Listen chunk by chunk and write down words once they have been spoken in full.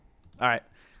All right,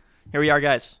 here we are,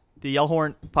 guys. The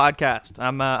Yellhorn podcast.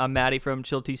 I'm Maddie from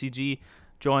Chill TCG,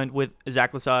 joined with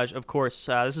Zach Lesage. Of course,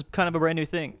 this is kind of a brand new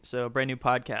thing, so a brand new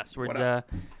podcast.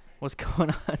 What's going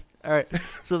on? All right,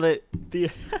 so the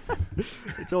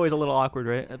it's always a little awkward,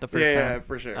 right, at the first time. Yeah,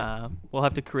 for sure. We'll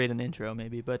have to create an intro,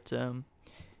 maybe, but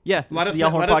yeah. Let us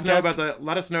know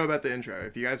about the intro.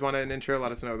 If you guys want an intro,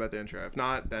 let us know about the intro. If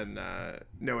not, then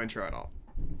no intro at all.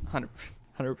 100%.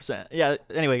 Yeah.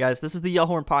 Anyway, guys, this is the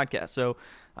Yellhorn podcast. So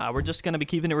we're just going to be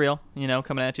keeping it real,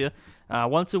 coming at you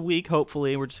once a week.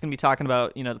 Hopefully, we're just going to be talking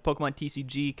about, the Pokemon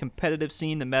TCG competitive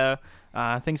scene, the meta,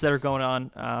 things that are going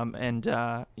on, and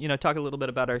talk a little bit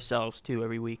about ourselves too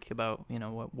every week about,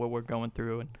 what we're going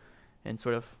through and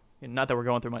sort of, not that we're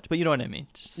going through much, but you know what I mean.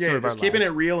 Just keeping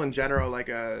it real in general.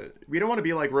 Like, we don't want to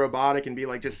be like robotic and be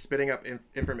like just spitting up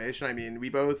information. I mean, we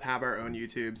both have our own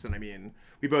YouTubes, and I mean,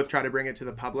 we both try to bring it to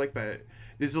the public, but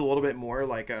this is a little bit more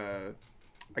like I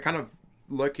kind of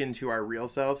look into our real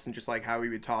selves and just like how we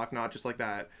would talk, not just like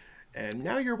that. And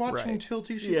now you're watching Chill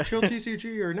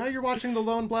TCG, or now you're watching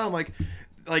Theloneblown.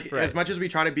 Like as much as we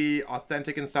try to be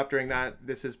authentic and stuff during that,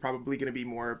 this is probably going to be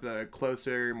more of the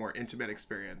closer, more intimate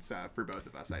experience for both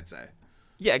of us, I'd say.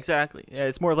 Yeah, exactly. Yeah,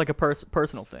 it's more like a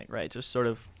personal thing, right? Just sort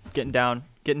of getting down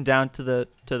to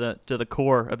the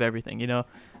core of everything.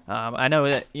 I know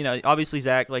that obviously,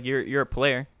 Zach, like you're a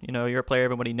player. You're a player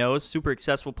everybody knows, super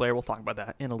successful player. We'll talk about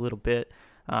that in a little bit.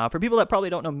 For people that probably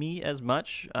don't know me as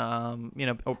much,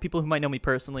 or people who might know me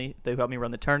personally, they help me run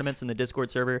the tournaments in the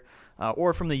Discord server,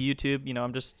 or from the YouTube.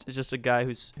 I'm just a guy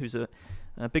who's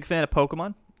a big fan of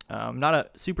Pokemon. Not a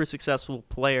super successful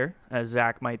player as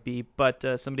Zach might be, but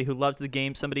somebody who loves the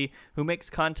game, somebody who makes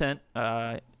content,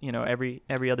 every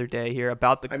other day here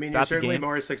about the. I mean, you're certainly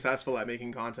more successful at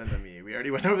making content than me. We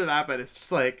already went over that, but it's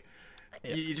just like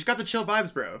you just got the chill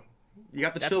vibes, bro. You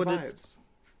got the chill vibes.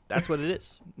 That's what it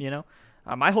is.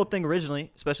 My whole thing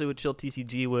originally, especially with Chill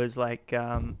TCG, was like,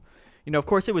 of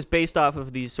course, it was based off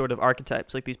of these sort of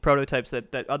archetypes, like these prototypes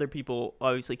that other people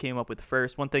obviously came up with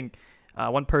first.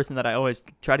 One person that I always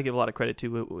try to give a lot of credit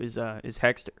to is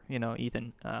Hexter.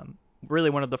 Ethan,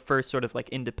 really one of the first sort of like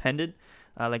independent,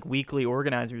 like weekly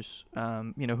organizers.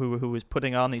 Who was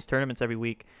putting on these tournaments every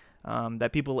week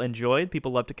that people enjoyed.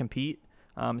 People love to compete.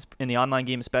 In the online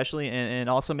game especially, and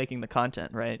also making the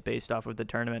content, right, based off of the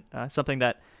tournament. Something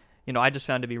that, I just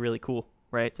found to be really cool,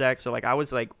 right, Zach? So, like, I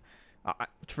was like,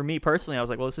 for me personally, I was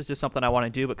like, well, this is just something I want to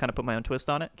do, but kind of put my own twist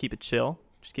on it, keep it chill,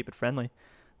 just keep it friendly.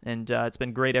 And it's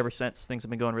been great ever since. Things have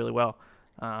been going really well.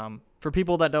 For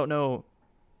people that don't know,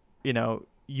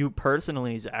 you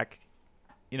personally, Zach,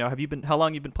 how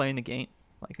long you've been playing the game?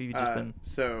 Like, have you just been...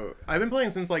 So, I've been playing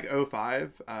since, like,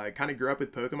 2005. I kind of grew up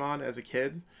with Pokemon as a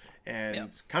kid,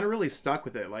 and kind of really stuck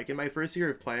with it. Like, in my first year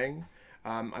of playing,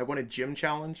 I won a gym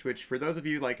challenge, which for those of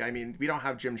you, like, I mean, we don't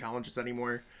have gym challenges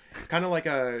anymore. It's kind of like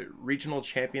a regional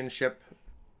championship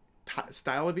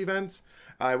style of events.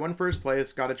 I won first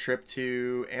place, got a trip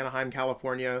to Anaheim,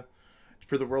 California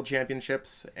for the World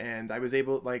Championships, and I was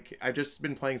able, like, I've just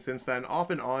been playing since then,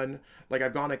 off and on. Like,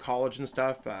 I've gone to college and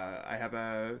stuff. I have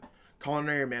a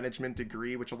culinary management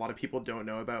degree, which a lot of people don't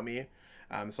know about me.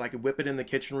 So I could whip it in the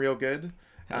kitchen real good.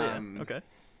 Okay.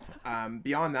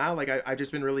 Beyond that, like, I've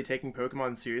just been really taking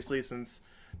Pokemon seriously since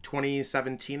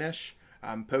 2017-ish.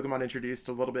 Pokemon introduced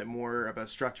a little bit more of a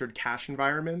structured cash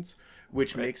environment,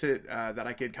 which makes it that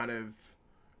I could kind of...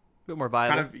 A bit more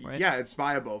viable, right? Yeah, it's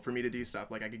viable for me to do stuff.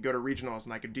 Like, I could go to regionals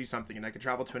and I could do something, and I could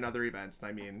travel to another event. And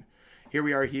I mean, here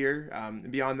we are here.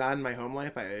 Beyond that, in my home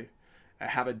life, I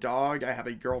have a dog, I have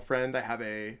a girlfriend,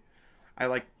 I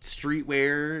like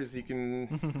streetwear, as you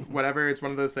can, whatever. It's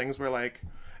one of those things where, like,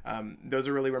 those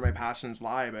are really where my passions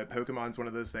lie, but Pokemon's one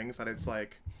of those things that it's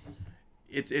like,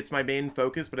 it's my main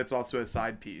focus, but it's also a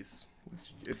side piece.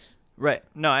 It's right.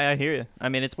 No, I hear you. I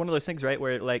mean, it's one of those things, right,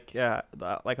 where like a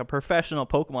professional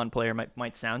Pokemon player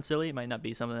might sound silly. It might not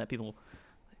be something that people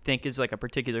think is like a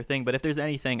particular thing, but if there's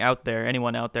anyone out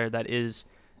there that is,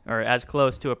 or as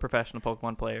close to a professional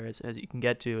Pokemon player as you can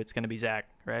get to, it's going to be Zach,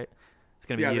 right? It's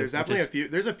going to be you. There's definitely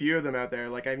there's a few of them out there.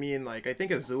 Like, I mean, like, I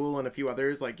think Azul and a few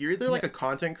others, like, you're either like a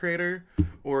content creator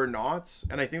or not.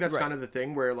 And I think that's kind of the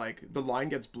thing where, like, the line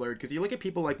gets blurred, because you look at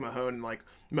people like Mahone, and like,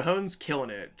 Mahone's killing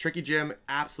it. Tricky Jim,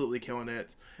 absolutely killing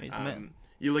it. He's the man.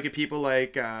 You look at people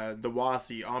like the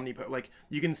Wasi, Omnipo, like,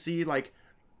 you can see, like,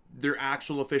 they're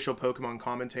actual official Pokemon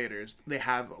commentators. They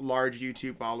have large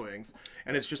YouTube followings.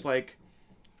 And it's just like,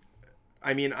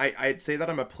 I mean, I'd say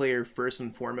that I'm a player first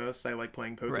and foremost. I like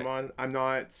playing Pokemon. Right. I'm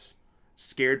not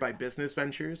scared by business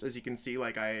ventures. As you can see,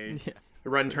 like, I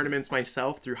run tournaments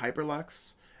myself through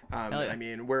Hyperlux. Hell yeah. I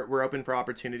mean, we're open for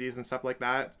opportunities and stuff like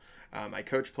that. I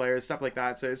coach players, stuff like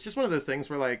that. So it's just one of those things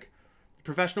where like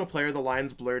professional player, the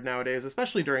line's blurred nowadays,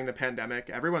 especially during the pandemic.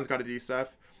 Everyone's got to do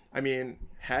stuff. I mean,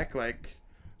 heck, like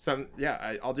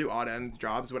I'll do odd end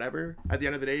jobs, whatever. At the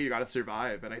end of the day, you got to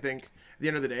survive. And I think at the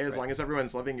end of the day, as long as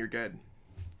everyone's living, you're good.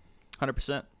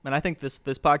 100%. And I think this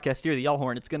podcast here, the Yell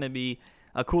Horn, it's going to be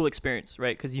a cool experience,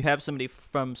 right? Because you have somebody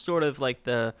from sort of like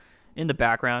in the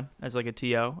background as like a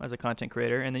TO, as a content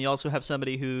creator, and then you also have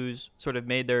somebody who's sort of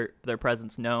made their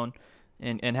presence known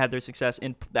and had their success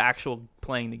in the actual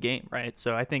playing the game, right?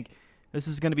 So I think this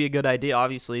is going to be a good idea.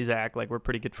 Obviously, Zach, like we're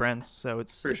pretty good friends, so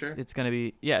it's going to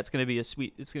be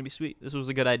sweet. This was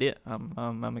a good idea.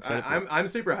 I'm excited. I'm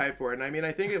super hyped for it, and I mean,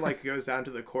 I think it like goes down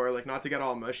to the core, like not to get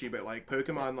all mushy, but like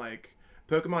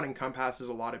Pokemon encompasses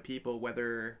a lot of people,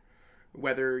 whether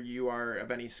you are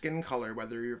of any skin color,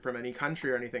 whether you're from any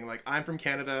country or anything. Like I'm from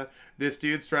Canada, this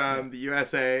dude's from the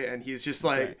USA, and he's just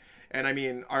like. Right. And I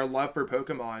mean, our love for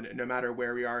Pokemon, no matter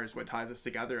where we are, is what ties us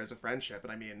together as a friendship.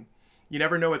 And I mean, you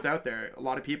never know what's out there. A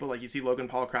lot of people, like you see Logan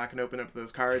Paul cracking open up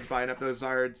those cards, buying up those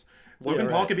Zards. Logan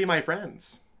Paul could be my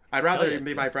friends. I'd rather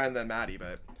be my friend than Maddie,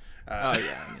 but.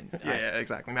 Yeah,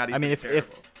 exactly. Maddie's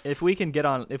if we can get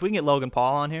Logan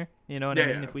Paul on here, you know what I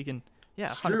mean? If we can,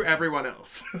 screw 100%. Everyone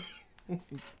else.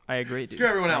 I agree. Dude. Screw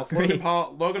everyone else. Logan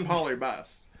Paul or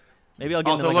bust. Maybe I'll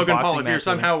get also Logan Paul. If you're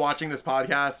somehow watching this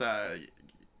podcast,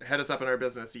 head us up in our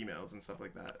business emails and stuff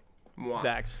like that.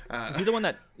 Facts. Is he the one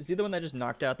that just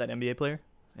knocked out that NBA player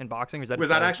in boxing? Was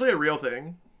that actually a real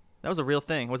thing? That was a real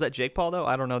thing. Was that Jake Paul though?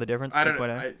 I don't know the difference. I don't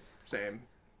know. Same.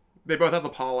 They both have the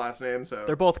Paul last name, so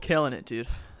they're both killing it, dude.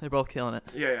 They're both killing it.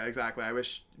 Yeah, exactly. I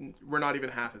wish we're not even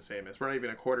half as famous. We're not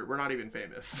even a quarter. We're not even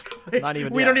famous. We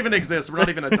don't even exist. We're not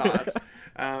even a dot.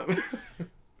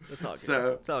 It's all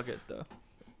good. It's all good though.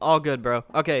 All good, bro.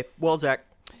 Okay, well, Zach,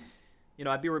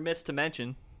 I'd be remiss to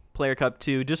mention Player Cup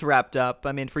 2 just wrapped up.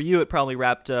 I mean, for you, it probably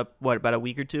wrapped up, about a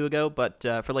week or two ago? But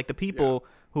for, like, the people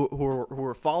who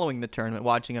were following the tournament,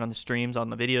 watching it on the streams, on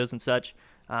the videos and such,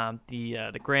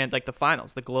 the grand, like, the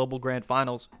finals, the global grand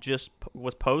finals just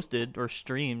was posted or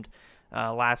streamed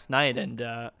last night. And,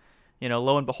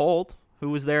 lo and behold, who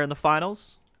was there in the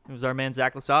finals? It was our man,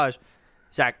 Zach Lesage.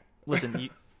 Zach, listen,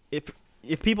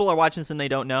 if people are watching this and they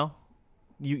don't know,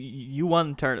 you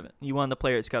won the tournament. You won the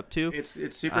Players Cup 2.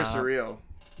 It's super surreal.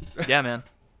 Yeah, man.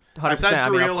 100%. I've said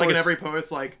surreal like in every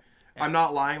post. Like, I'm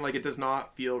not lying. Like, it does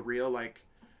not feel real. Like,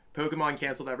 Pokemon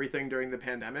canceled everything during the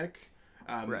pandemic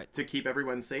to keep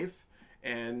everyone safe.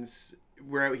 And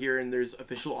we're out here and there's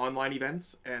official online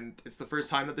events. And it's the first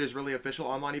time that there's really official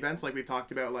online events. Like, we've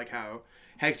talked about, like, how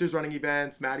Hexer's running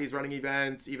events, Maddie's running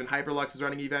events, even Hyperlux is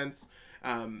running events.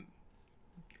 Pokemon's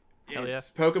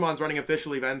running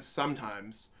official events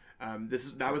sometimes.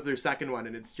 That was their second one,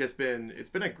 and it's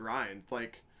been a grind.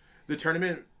 Like, the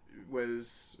tournament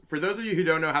was, for those of you who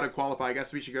don't know how to qualify, I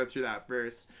guess we should go through that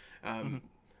first.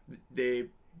 They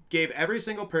gave every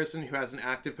single person who has an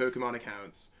active Pokemon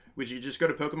accounts, which you just go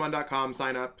to Pokemon.com,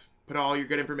 sign up, put all your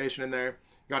good information in there,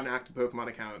 you got an active Pokemon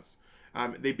accounts.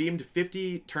 They beamed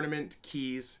 50 tournament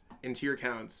keys into your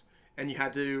accounts, and you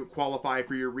had to qualify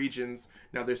for your regions.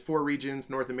 Now, there's 4 regions: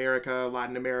 North America,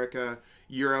 Latin America,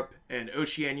 Europe, and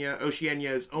Oceania.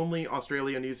 Oceania is only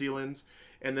Australia, New Zealand,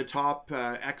 and the top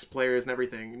X players and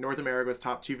everything. North America was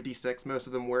top 256. Most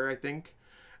of them were, I think.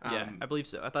 Yeah, I believe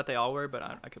so. I thought they all were, but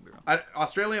I could be wrong.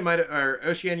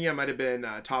 Oceania might have been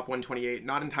top 128.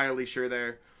 Not entirely sure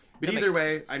there. But either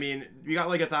way, sense. I mean, you got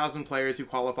like 1,000 players who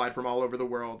qualified from all over the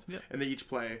world, and they each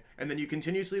play. And then you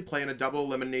continuously play in a double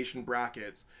elimination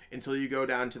brackets until you go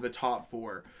down to the top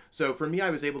 4. So for me, I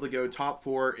was able to go top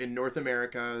 4 in North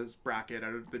America's bracket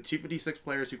out of the 256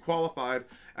 players who qualified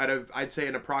out of, I'd say,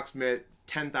 an approximate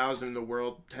 10,000 in the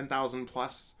world, 10,000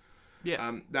 plus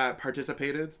that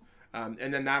participated.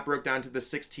 And then that broke down to the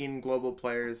 16 global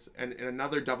players and in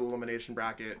another double elimination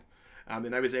bracket.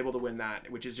 And I was able to win that,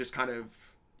 which is just kind of...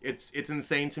 It's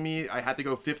insane to me. I had to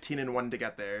go 15-1 to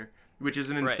get there, which is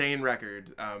an insane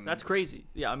record. That's crazy.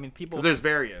 Yeah, I mean, people... 'Cause there's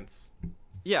variance.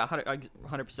 Yeah,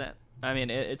 100%. I mean,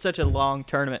 it's such a long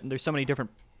tournament, and there's so many different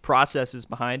processes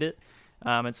behind it,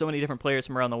 and so many different players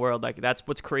from around the world. Like, that's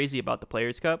what's crazy about the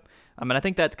Players Cup. And I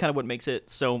think that's kind of what makes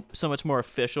it so much more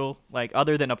official. Like,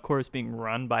 other than, of course, being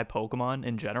run by Pokemon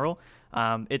in general,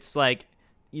 it's like...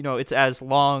 it's as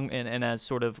long and as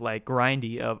sort of like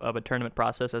grindy of a tournament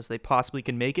process as they possibly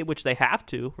can make it, which they have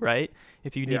to, right?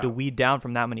 If you need to weed down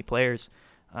from that many players.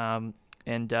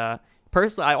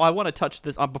 Personally, I want to touch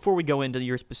this before we go into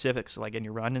your specifics, like in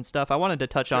your run and stuff. I wanted to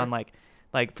touch on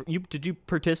did you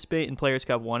participate in Players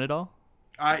Cup 1 at all?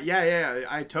 Yeah,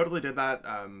 I totally did that.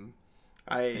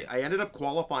 I ended up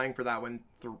qualifying for that one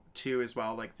too as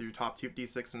well, like through top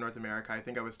 256 in North America. I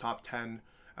think I was top 10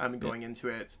 going into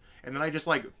it, and then I just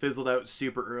like fizzled out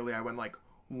super early. I went like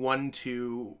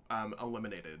 1-2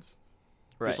 eliminated,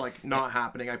 just like not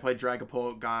happening. I played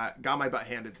Dragapult, got my butt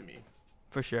handed to me.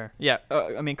 For sure. Yeah.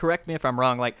 I mean, correct me if I'm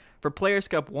wrong. Like for Players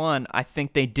Cup 1, I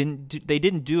think they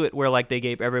didn't do it where like they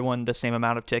gave everyone the same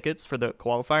amount of tickets for the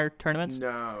qualifier tournaments.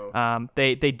 No.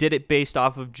 They did it based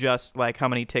off of just like how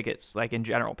many tickets like in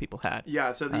general people had.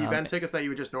 Yeah. So the event tickets that you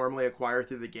would just normally acquire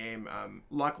through the game.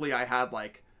 Luckily, I had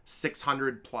like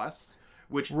 600 plus,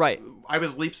 which I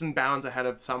was leaps and bounds ahead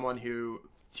of someone who,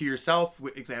 to yourself,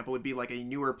 example, would be like a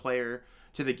newer player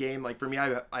to the game. Like for me,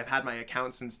 I've had my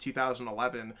account since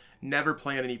 2011, never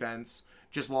play in events,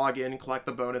 just log in, collect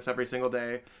the bonus every single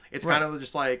day. It's kind of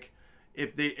just like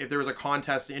if there was a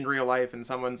contest in real life and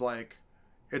someone's like,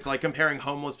 it's like comparing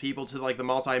homeless people to like the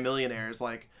multimillionaires.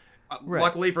 Like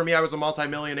luckily for me, I was a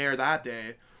multimillionaire that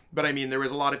day. But I mean, there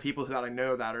was a lot of people that I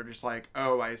know that are just like,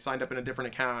 oh, I signed up in a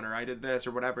different account, or I did this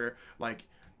or whatever. Like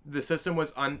the system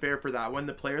was unfair for that. When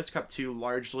the Players Cup 2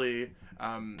 largely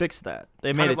fixed that,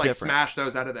 they made it like different. Smash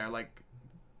those out of there. Like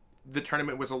the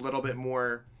tournament was a little bit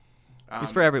more it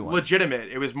was for everyone. Legitimate.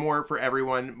 It was more for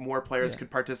everyone. More players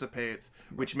could participate,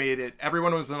 which made it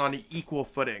everyone was on an equal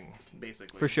footing,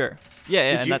 basically. For sure.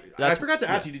 Yeah. I forgot to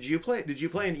ask you. Did you play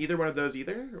in either one of those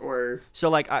either, or? So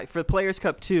like for Players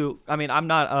Cup 2, I mean, I'm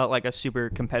not like a super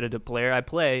competitive player.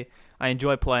 I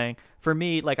enjoy playing. For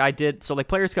me, like I did, so like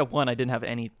Players Cup 1, I didn't have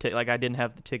I didn't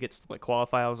have the tickets to like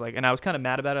qualify. I was like, and I was kind of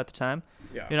mad about it at the time.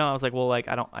 Yeah. You know, I was like, well, like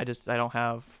I don't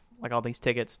have like all these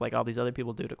tickets like all these other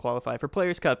people do to qualify for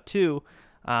Players Cup 2.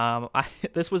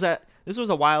 This was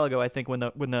a while ago, I think, when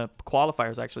the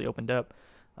qualifiers actually opened up.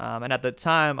 And at the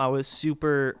time I was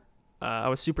super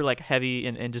like heavy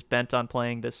and just bent on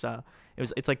playing this.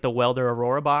 It's like the Welder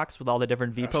Aurora box with all the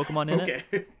different V Pokemon in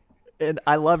it. And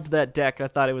I loved that deck. I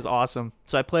thought it was awesome.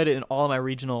 So I played it in all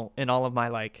of my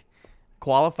like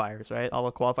qualifiers, right? All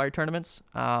the qualifier tournaments.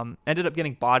 Ended up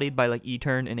getting bodied by like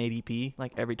E-Turn and ADP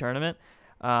like every tournament.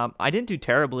 I didn't do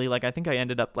terribly. Like I think I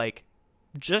ended up like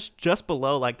just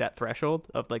below like that threshold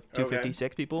of like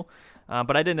 256 people.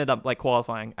 But I didn't end up like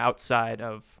qualifying outside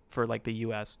of for like the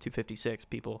US 256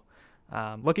 people.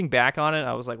 Looking back on it,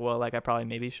 I was like, well, like I probably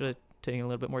maybe should have taken it a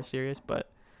little bit more serious, but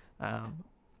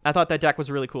I thought that deck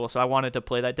was really cool, so I wanted to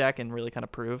play that deck and really kind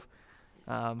of prove.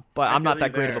 But I'm not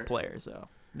that great of a player, so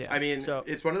yeah. I mean,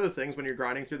 it's one of those things when you're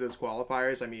grinding through those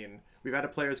qualifiers. I mean, we've had a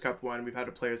Players Cup 1, we've had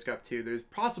a Players Cup 2. There's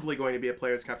possibly going to be a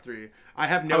Players Cup 3. I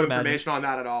have no information on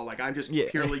that at all. Like, I'm just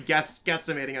purely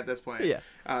guesstimating at this point. Yeah.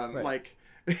 Like,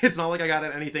 it's not like I got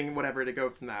anything, whatever, to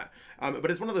go from that. But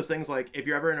it's one of those things, like, if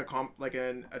you're ever in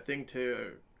a thing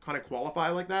to kind of qualify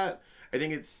like that, I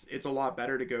think it's a lot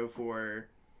better to go for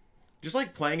just,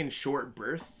 like, playing in short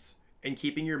bursts and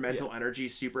keeping your mental energy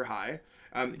super high.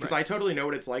 Because I totally know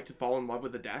what it's like to fall in love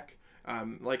with a deck.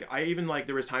 Like I even like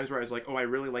there was times where I was like, oh, I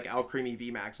really like Alcremie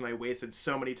VMAX, and I wasted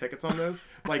so many tickets on those.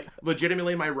 Like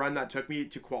legitimately, my run that took me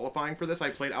to qualifying for this,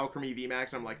 I played Alcremie VMAX,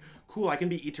 and I'm like, cool, I can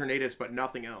be Eternatus, but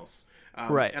nothing else.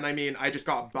 And I mean, I just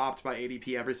got bopped by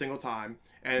ADP every single time,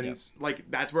 and like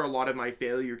that's where a lot of my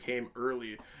failure came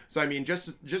early. So I mean,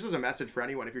 just as a message for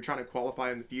anyone, if you're trying to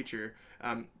qualify in the future,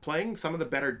 playing some of the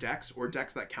better decks or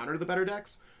decks that counter the better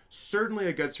decks, certainly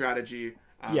a good strategy.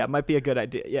 It might be a good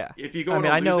idea. Yeah. If you go on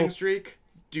a losing streak,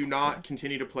 do not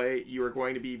continue to play. You are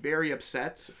going to be very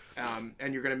upset,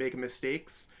 and you're going to make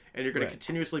mistakes, and you're going to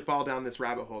continuously fall down this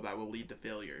rabbit hole that will lead to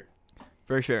failure.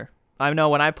 For sure. I know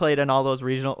when I played in all those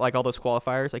regional, like all those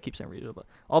qualifiers, I keep saying regional, but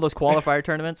all those qualifier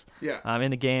tournaments.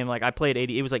 In the game, like I played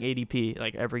 80. It was like ADP,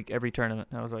 like every tournament.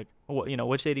 And I was like,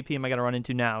 which ADP am I going to run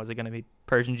into now? Is it going to be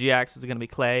Persian GX? Is it going to be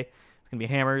Clay? Is it going to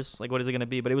be Hammers? Like, what is it going to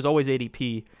be? But it was always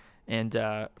ADP. And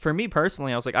for me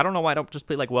personally, I was like, I don't know why I don't just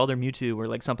play like Welder Mewtwo or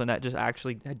like something that just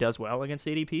actually does well against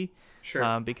ADP.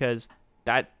 Sure. Because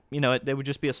that, it would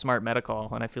just be a smart meta call.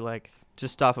 And I feel like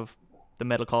just off of the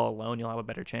meta call alone, you'll have a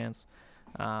better chance.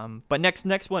 But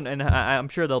next one, and I'm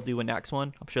sure they'll do a next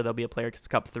one. I'm sure there'll be a Players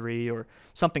Cup 3 or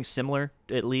something similar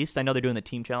at least. I know they're doing the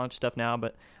Team Challenge stuff now,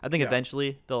 but I think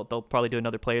eventually they'll probably do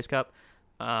another Players Cup.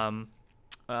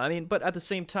 I mean, but at the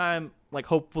same time, like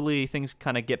hopefully things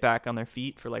kind of get back on their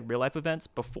feet for like real life events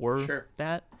before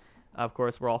that. Of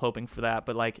course, we're all hoping for that.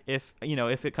 But like if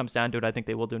it comes down to it, I think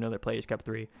they will do another Players Cup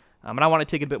 3. And I want to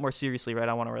take it a bit more seriously, right?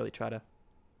 I want to really try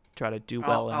to do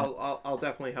well. I'll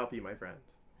definitely help you, my friend.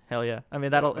 Hell yeah! I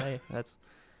mean that's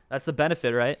the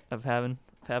benefit, right, of having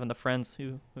the friends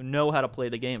who know how to play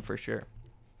the game for sure.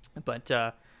 But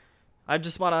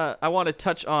I want to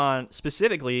touch on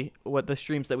specifically what the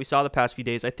streams that we saw the past few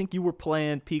days. I think you were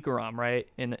playing Pikarom, right?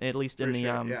 At least in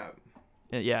the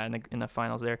yeah, in the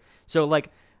finals there. So like,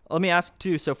 let me ask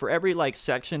too. So for every like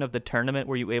section of the tournament,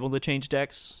 were you able to change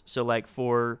decks? So like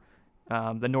for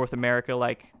the North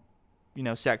America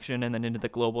section, and then into the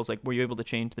globals, like were you able to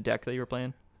change the deck that you were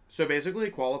playing? So basically,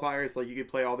 qualifiers, like you could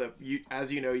play all the you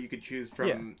could choose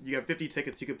from. You have 50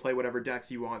 tickets. You could play whatever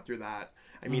decks you want through that.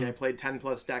 I mean, I played 10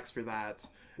 plus decks for that.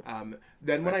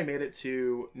 Then when I made it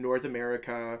to North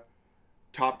America,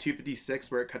 top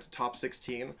 256, where it cut to top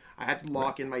 16, I had to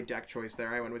lock in my deck choice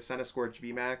there. I went with Scorch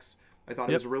VMAX. I thought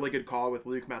it was a really good call with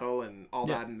Luke Metal and all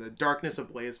that in the Darkness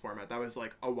of Blaze format. That was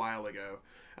like a while ago.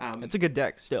 It's a good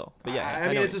deck still, but I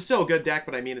mean, it's still a good deck,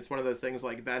 but I mean, it's one of those things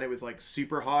like then it was like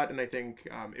super hot, and I think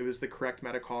it was the correct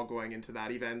meta call going into that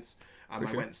event. I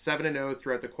went 7-0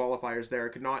 throughout the qualifiers there. I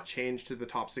could not change to the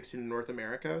top 16 in North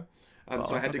America,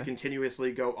 so I had to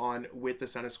continuously go on with the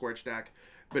Scorch deck.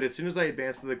 But as soon as I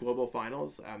advanced to the global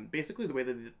finals, basically the way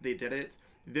that they did it,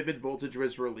 Vivid Voltage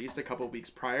was released a couple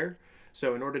weeks prior.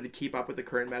 So in order to keep up with the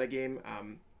current metagame,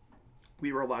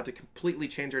 we were allowed to completely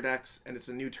change our decks, and it's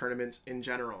a new tournament in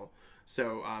general.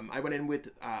 So I went in with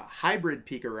Hybrid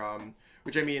Pikarom,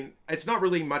 which, I mean, it's not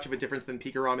really much of a difference than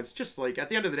Pikarom. It's just like, at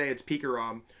the end of the day, it's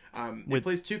Pikarom. It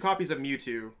plays 2 copies of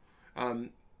Mewtwo,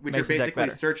 which are basically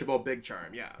searchable Big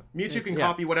Charm. Yeah, Mewtwo can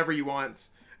copy whatever you want.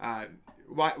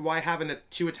 Why having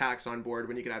 2 attacks on board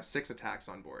when you could have 6 attacks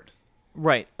on board?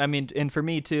 Right. I mean, and for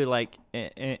me too, like,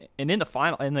 and in the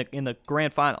final, in the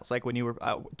grand finals, like when you were,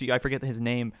 I forget his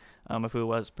name, of who it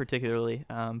was particularly,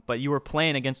 but you were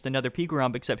playing against another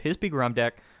Pikarom, except his Pikarom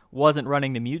deck wasn't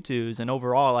running the Mewtwo's, and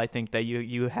overall, I think that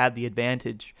you had the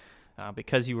advantage,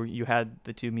 because you had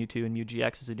the 2 Mewtwo and Mew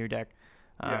GXs in your deck.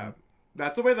 Yeah.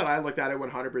 That's the way that I looked at it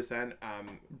 100%.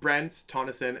 Brent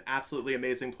Tonneson, absolutely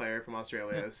amazing player from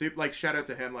Australia. Like, shout out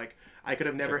to him. Like, I could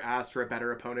have never asked for a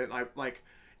better opponent.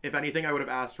 If anything, I would have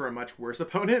asked for a much worse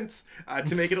opponent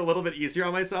to make it a little bit easier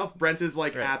on myself. Brent is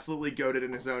absolutely goated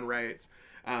in his own right.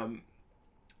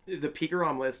 The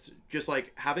Pikarom list, just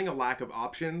like having a lack of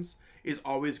options is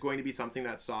always going to be something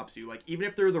that stops you. Like, even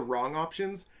if they're the wrong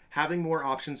options, having more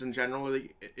options in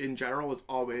general is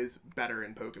always better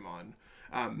in Pokemon.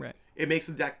 It makes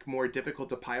the deck more difficult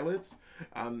to pilot.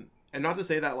 And not to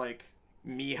say that like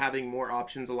me having more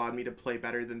options allowed me to play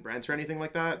better than Brent or anything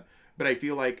like that. But I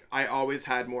feel like I always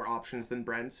had more options than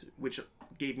Brent, which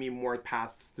gave me more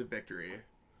paths to victory.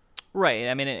 Right.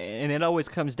 I mean, and it always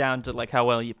comes down to like how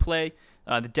well you play.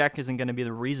 The deck isn't going to be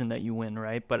the reason that you win,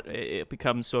 right? But it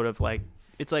becomes sort of like,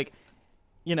 it's like,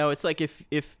 it's like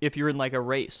if you're in like a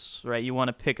race, right? You want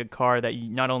to pick a car that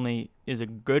not only is a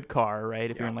good car,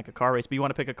 right? If you're in like a car race, but you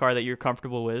want to pick a car that you're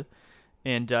comfortable with,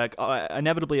 and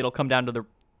inevitably it'll come down to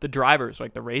the drivers,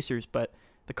 like the racers, but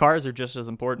the cars are just as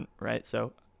important, right?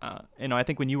 So. I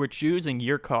think when you were choosing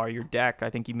your car, your deck,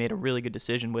 I think you made a really good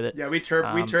decision with it. Yeah, we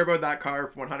turboed that car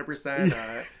for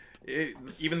 100%.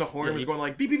 Even the horn was going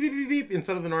like beep beep beep beep beep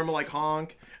instead of the normal like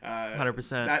honk.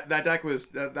 100%. That deck was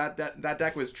that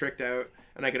deck was tricked out,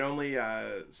 and I could only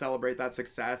celebrate that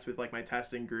success with like my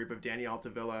testing group of Danny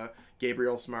Altavilla,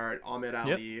 Gabriel Smart, Ahmed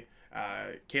Ali,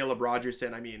 Caleb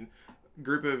Rogerson. I mean,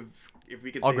 group of, if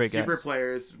we could say, super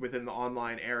players within the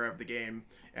online era of the game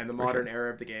and the modern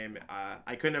era of the game.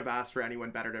 I couldn't have asked for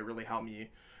anyone better to really help me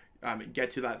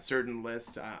get to that certain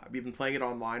list. We've been playing it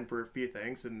online for a few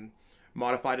things and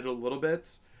modified it a little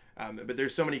bit, but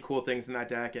there's so many cool things in that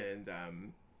deck, and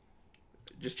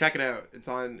just check it out. It's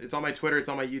on my Twitter, it's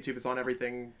on my YouTube, it's on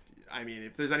everything. I mean,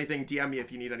 if there's anything, DM me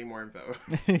if you need any more info.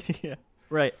 Yeah.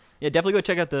 Right. Yeah, definitely go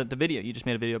check out the video. You just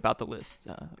made a video about the list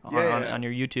on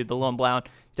your YouTube, Theloneblown.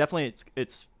 Definitely,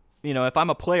 it's if I'm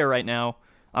a player right now,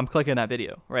 I'm clicking that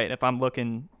video, right? If I'm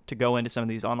looking to go into some of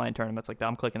these online tournaments like that,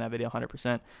 I'm clicking that video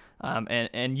 100%.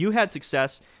 And you had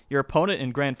success. Your opponent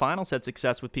in grand finals had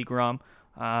success with Pikarom.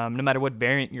 No matter what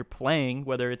variant you're playing,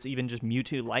 whether it's even just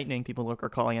Mewtwo Lightning, people are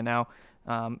calling it now.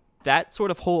 That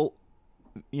sort of whole,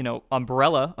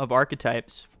 umbrella of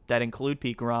archetypes that include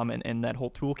Pikarom and that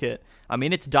whole toolkit. I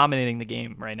mean, it's dominating the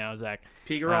game right now, Zach.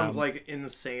 Pikarom's like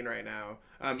insane right now.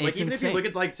 Like even if you look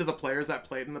at like to the players that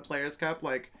played in the Players Cup,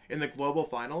 like in the global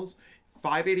finals,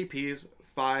 5 ADPs,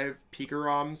 5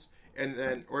 Pikaroms, and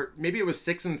then, or maybe it was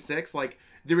 6 and 6. Like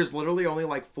there was literally only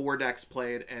like 4 decks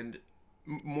played, and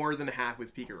more than half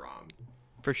was Pikarom.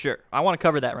 For sure. I want to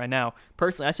cover that right now.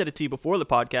 Personally, I said it to you before the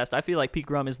podcast. I feel like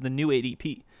Pikarom is the new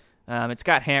ADP. It's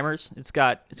got hammers. It's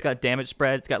got damage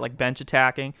spread. It's got like bench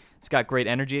attacking. It's got great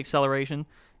energy acceleration.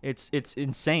 It's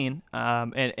insane.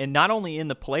 And not only in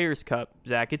the Players Cup,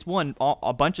 Zach, it's won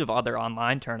a bunch of other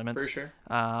online tournaments. For sure.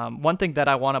 One thing that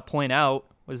I want to point out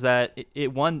was that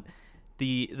it won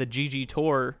the GG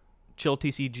Tour Chill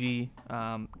TCG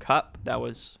Cup. That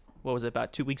was, what was it,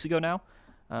 about 2 weeks ago now?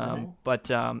 But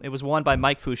it was won by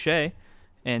Mike Fouché.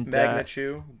 And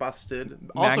Magnachu, busted.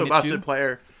 Also Magnachu, busted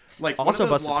player. Like, also one of those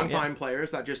busted, longtime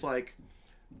players that just, like,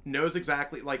 knows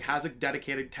exactly, like, has a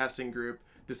dedicated testing group,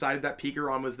 decided that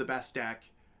Pikarom was the best deck,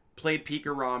 played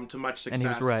Pikarom to much success.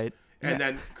 And he was right. And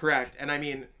then, correct. And I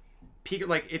mean,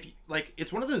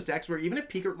 it's one of those decks where even if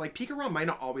Pikarom might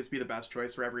not always be the best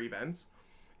choice for every event,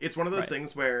 it's one of those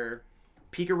things where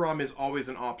Pikarom is always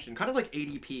an option. Kind of like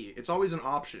ADP. It's always an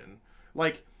option.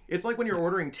 Like, it's like when you're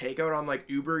ordering takeout on, like,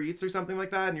 Uber Eats or something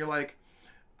like that, and you're like,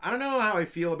 I don't know how I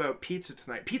feel about pizza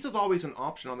tonight. Pizza's always an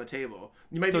option on the table.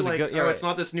 You might be like, it's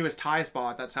not this newest Thai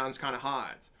spot. That sounds kind of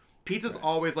hot. Pizza's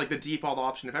always, like, the default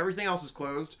option. If everything else is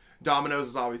closed, Domino's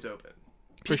is always open.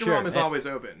 Pikarom is always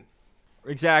open.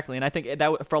 Exactly, and I think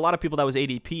that for a lot of people that was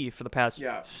ADP for the past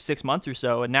 6 months or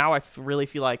so, and now I really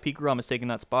feel like Pikarom is taking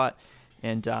that spot.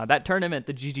 And that tournament,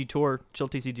 the GG Tour Chill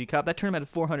TCG Cup, that tournament had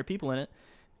 400 people in it,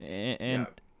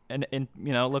 and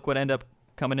you know, look what ended up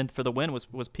coming in for the win was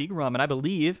Pikarom, and I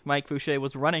believe Mike Fouché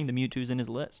was running the Mewtwo's in his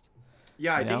list.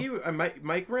 Yeah, I think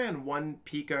Mike ran one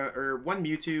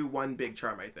Mewtwo, one Big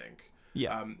Charm, I think.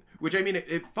 Yeah. Which, I mean,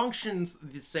 it functions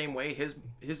the same way.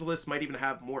 His list might even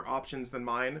have more options than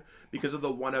mine because of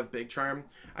the one of Big Charm.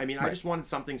 I mean, I just wanted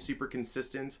something super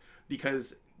consistent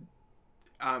because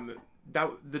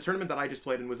the tournament that I just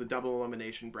played in was a double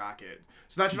elimination bracket.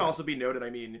 So that should also be noted.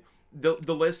 I mean,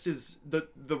 the list is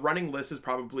the running list is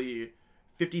probably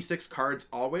 56 cards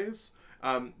always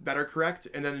that are correct,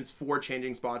 and then it's 4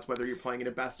 changing spots whether you're playing in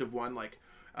a best of one, like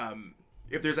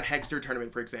if there's a Hexter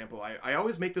tournament, for example. I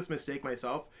always make this mistake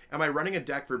myself. Am I running a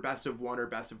deck for best of 1 or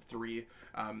best of 3?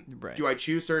 Do I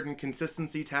choose certain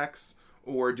consistency techs,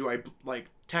 or do I like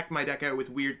tech my deck out with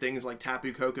weird things like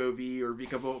Tapu Koko V or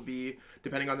Vikavolt V,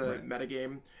 depending on the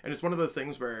metagame? And it's one of those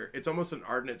things where it's almost an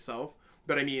art in itself.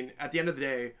 But I mean, at the end of the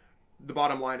day, the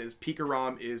bottom line is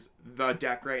Pikarom is the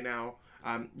deck right now.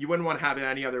 You wouldn't want to have it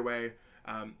any other way.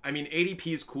 I mean, ADP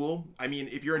is cool. I mean,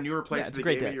 if you're a newer player to the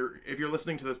game, and if you're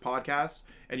listening to this podcast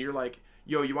and you're like,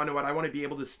 yo, you want to know what? I want to be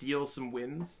able to steal some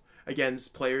wins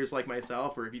against players like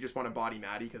myself, or if you just want to body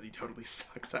Maddie because he totally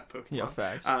sucks at Pokemon. Yeah,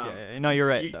 facts. No, you're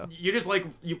right, though. You just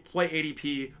you play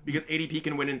ADP because ADP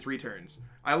can win in 3 turns.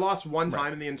 I lost one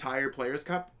time in the entire Players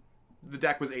Cup. The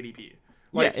deck was ADP.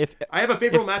 I have a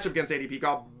favorable matchup against ADP,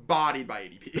 got bodied by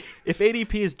ADP. If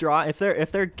ADP is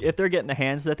if they're getting the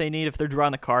hands that they need, if they're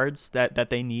drawing the cards that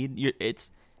they need, it's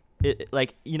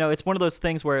one of those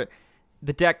things where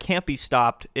the deck can't be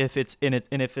stopped if it's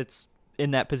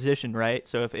in that position, right?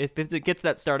 So if it gets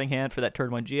that starting hand for that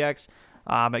turn 1 GX,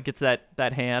 it gets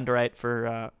that hand right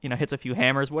for hits a few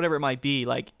hammers, whatever it might be,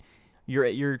 like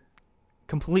you're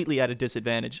completely at a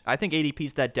disadvantage. I think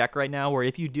ADP's that deck right now where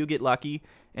if you do get lucky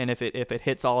and if it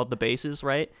hits all of the bases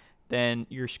right, then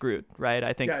you're screwed, right?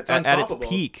 I think at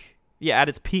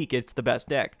its peak, it's the best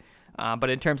deck. But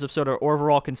in terms of sort of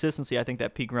overall consistency, I think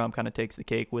that Pikarom kind of takes the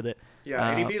cake with it.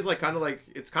 Yeah, ADP is kind of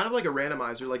like a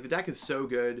randomizer. Like, the deck is so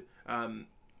good,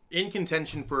 in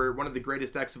contention for one of the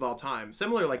greatest decks of all time,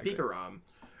 similar like Pikarom.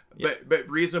 Yeah. But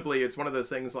reasonably, it's one of those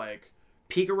things like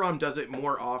Pikarom does it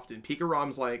more often.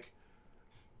 Pikarom's like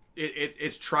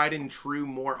it's tried and true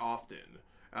more often.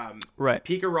 Right.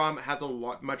 Pikarom has a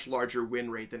much larger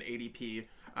win rate than ADP.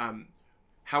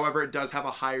 However, it does have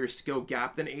a higher skill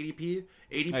gap than ADP.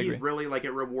 ADP is really like,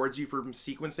 it rewards you for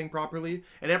sequencing properly,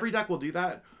 and every deck will do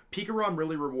that. Pikarom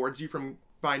really rewards you from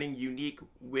finding unique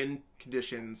win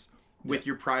conditions with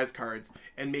your prize cards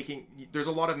and there's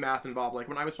a lot of math involved. Like,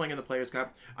 when I was playing in the Players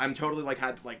Cup, I'm totally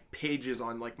had pages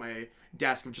on my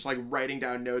desk of just writing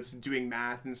down notes and doing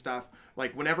math and stuff.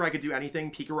 Like, whenever I could do anything,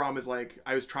 Pikarom is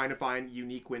I was trying to find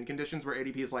unique win conditions, where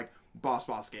ADP is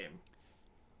boss game.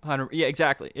 Yeah,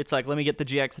 exactly. It's let me get the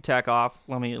GX attack off.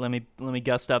 Let me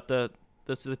gust up the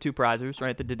 2 prizers,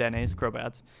 right? The Dedenes, the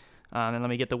Crobats. And let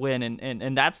me get the win,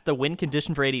 and that's the win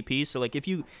condition for ADP. So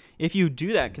if you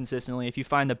do that consistently, if you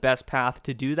find the best path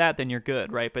to do that, then you're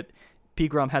good, right? But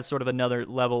Pikarom has sort of another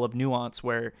level of nuance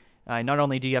where not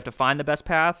only do you have to find the best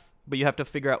path, but you have to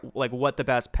figure out what the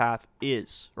best path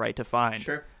is, right, to find.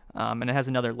 Sure. And it has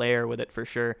another layer with it for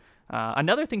sure.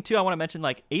 Another thing too, I want to mention,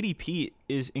 ADP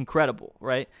is incredible,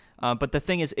 right? But the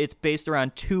thing is, it's based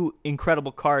around 2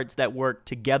 incredible cards that work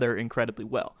together incredibly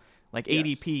well.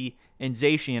 ADP and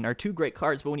Zacian are 2 great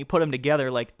cards, but when you put them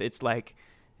together, it's like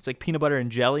peanut butter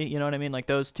and jelly. You know what I mean?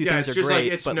 Those 2 things are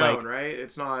great. It's known, right?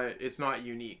 It's not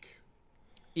unique.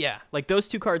 Yeah, like those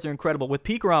two cards are incredible. With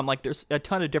Pikarom, like there's a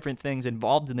ton of different things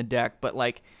involved in the deck, but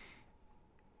like,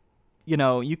 you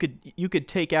know, you could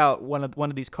take out one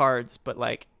of these cards, but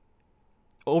like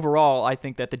overall, I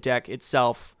think that the deck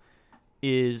itself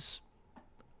is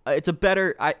it's a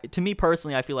better. To me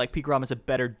personally, I feel like Pikarom is a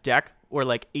better deck, or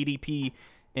like ADP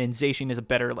and Zacian is a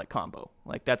better like combo.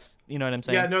 Like that's, you know what I'm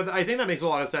saying? Yeah, no, I think that makes a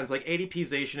lot of sense. Like ADP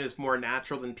Zacian is more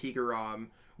natural than Pikarom,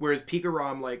 whereas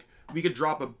Pikarom, like, we could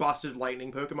drop a busted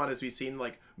lightning Pokemon, as we've seen.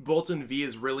 Like Bolton V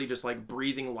is really just like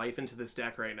breathing life into this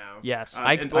deck right now. Yes,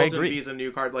 and Bolton agree. V is a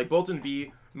new card. Like Bolton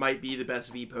V might be the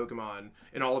best V Pokemon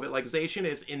in all of it. Like Zacian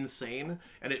is insane,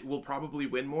 and it will probably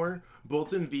win more.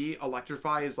 Bolton V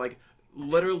Electrify is like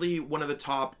literally one of the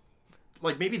top,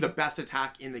 like maybe the best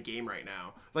attack in the game right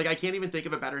now. Like I can't even think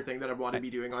of a better thing that I want to be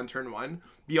doing on turn one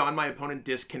beyond my opponent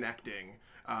disconnecting,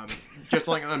 just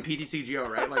like on PTCGO,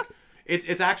 right? Like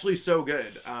it's actually so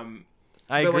good.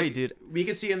 I agree, like, dude. We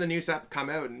could see in the new set come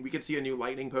out, and we could see a new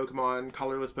lightning Pokemon,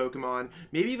 colorless Pokemon,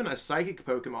 maybe even a psychic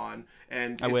Pokemon,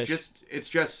 and it's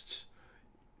just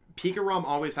Pikarom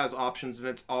always has options, and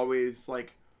it's always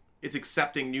like it's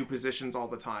accepting new positions all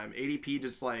the time. ADP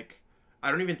just like,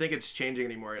 I don't even think it's changing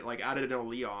anymore. It like added in a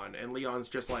Leon, and Leon's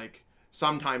just like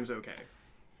sometimes okay.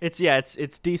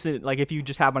 It's decent. Like if you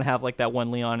just happen to have like that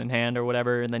one Leon in hand or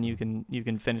whatever, and then you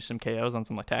can finish some KOs on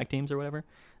some like tag teams or whatever.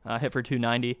 Hit for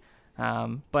 290.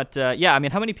 Yeah, I mean,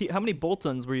 how many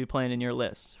Boltons were you playing in your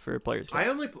list for players? I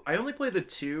only played the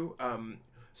two.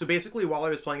 So basically, while I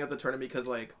was playing at the tournament, because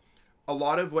like a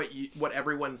lot of what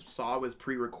everyone saw was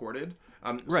pre-recorded.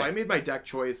 So right. I made my deck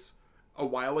choice a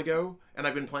while ago, and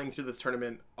I've been playing through this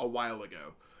tournament a while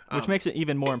ago. Which makes it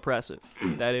even more impressive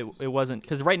that it wasn't,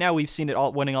 because right now we've seen it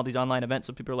all winning all these online events,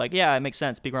 so people are like, yeah, it makes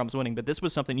sense, Pikarom's winning, but this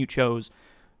was something you chose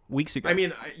weeks ago. I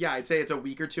mean, yeah, I'd say it's a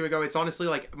week or two ago. It's honestly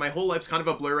like my whole life's kind of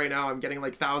a blur right now. I'm getting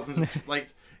like thousands of like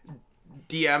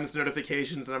DMs,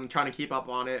 notifications, and I'm trying to keep up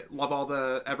on it. Love all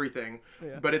the everything,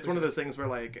 but it's one of those things where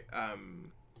like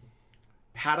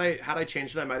had I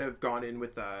changed it, I might have gone in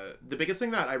with the biggest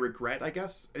thing that I regret, I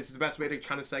guess, is the best way to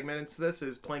kind of segment into this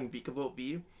is playing Vikavolt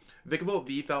V. Vikavolt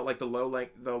V felt like the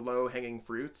low hanging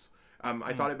fruits.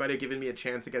 I thought it might have given me a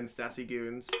chance against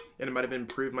Decigoons, and it might have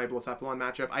improved my Blacephalon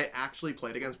matchup. I actually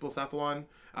played against Blacephalon.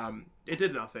 It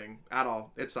did nothing at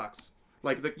all. It sucks.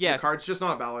 Like the card's just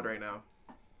not valid right now.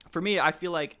 For me, I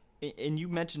feel like, and you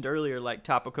mentioned earlier like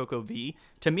Tapu Koko V.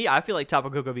 To me, I feel like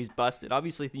Tapu Koko V's busted.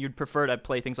 Obviously, you'd prefer to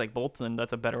play things like Bolton.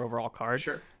 That's a better overall card.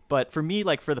 Sure. But for me,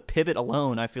 like for the pivot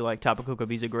alone, I feel like Tapu Koko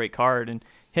V is a great card, and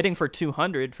hitting for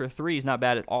 200 for 3 is not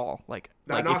bad at all. Like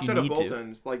that knocks out a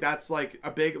Bolton. Like that's like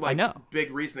a big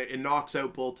big reason. It knocks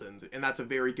out Boltons, and that's a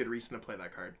very good reason to play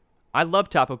that card. I love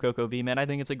Tapu Koko V, man. I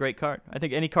think it's a great card. I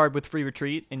think any card with free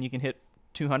retreat and you can hit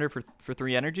 200 for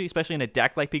 3 energy, especially in a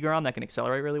deck like Pikarom that can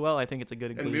accelerate really well. I think it's a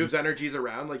good and moves energies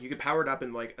around. Like you could power it up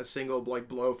in like a single like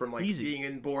blow from like easy. Being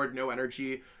in board, no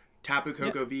energy. Tapu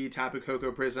Koko V, Tapu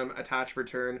Koko Prism, attach for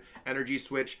turn, energy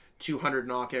switch, 200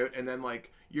 knockout, and then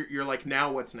like you're like,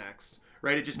 now what's next,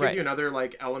 right? It just gives you another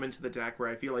like element to the deck where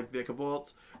I feel like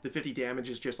Vikavolt, the 50 damage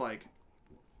is just like,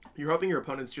 you're hoping your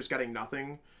opponent's just getting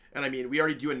nothing, and I mean we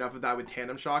already do enough of that with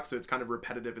Tandem Shock, so it's kind of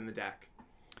repetitive in the deck.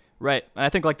 Right, and I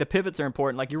think like the pivots are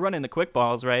important. Like you're running the quick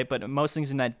balls, right? But most things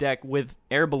in that deck with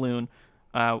Air Balloon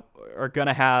are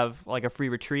gonna have like a free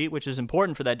retreat, which is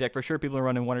important for that deck for sure. People are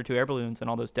running 1 or 2 Air Balloons in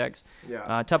all those decks.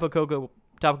 Yeah. Tapu Koko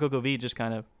V just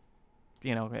kind of,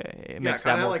 it makes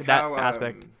that more, like that how,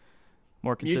 aspect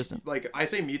more consistent. Like I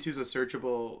say, Mewtwo's a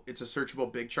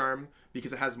searchable big charm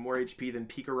because it has more HP than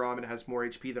Pikarom and it has more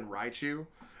HP than Raichu.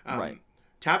 Right.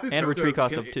 Tapu and Koko retreat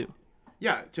cost of 2.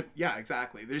 Yeah,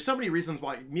 exactly. There's so many reasons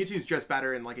why Mewtwo's just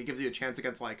better, and like it gives you a chance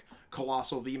against like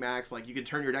Colossal VMAX. Like you can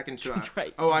turn your deck into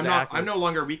a I'm no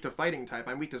longer weak to Fighting type.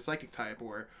 I'm weak to Psychic type,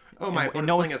 or my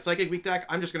opponent's playing a Psychic weak deck.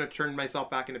 I'm just gonna turn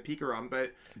myself back into Pikarom.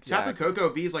 But Tapu Koko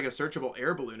V is like a searchable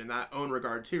Air Balloon in that own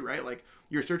regard too, right? Like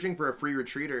you're searching for a free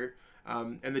retreater,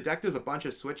 and the deck does a bunch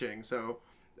of switching. So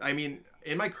I mean,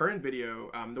 in my current video,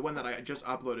 the one that I just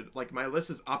uploaded, like my list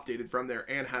is updated from there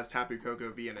and has Tapu Koko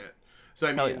V in it. So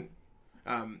I mean.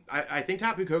 I think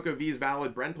Tapu Koko V is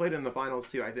valid. Brent played in the finals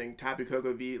too. I think Tapu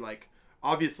Koko V, like,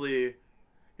 obviously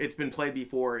it's been played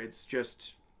before. It's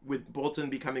just with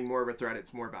Bolton becoming more of a threat,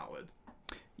 it's more valid.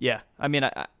 Yeah, I mean,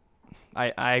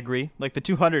 I agree. Like the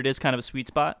 200 is kind of a sweet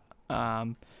spot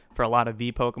for a lot of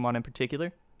V Pokemon in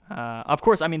particular. Of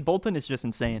course, I mean, Bolton is just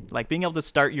insane. Like being able to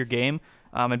start your game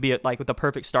and be like with the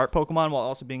perfect start Pokemon while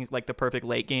also being like the perfect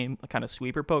late game kind of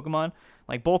sweeper Pokemon.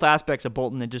 Like both aspects of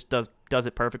Bolton, it just does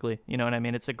it perfectly. You know what I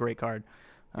mean? It's a great card.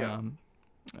 Yeah.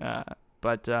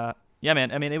 Yeah,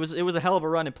 man. I mean, it was a hell of a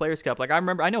run in Players Cup. Like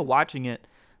I know watching it.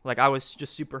 Like I was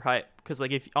just super hyped because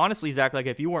like if honestly Zach, like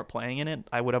if you weren't playing in it,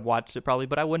 I would have watched it probably,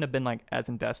 but I wouldn't have been like as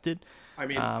invested. I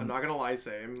mean, I'm not gonna lie,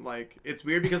 same. Like it's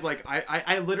weird because like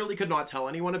I literally could not tell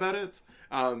anyone about it.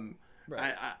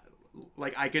 Right.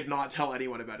 I could not tell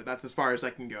anyone about it. That's as far as I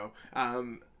can go.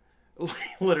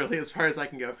 Literally as far as I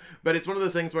can go. But it's one of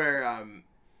those things where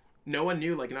no one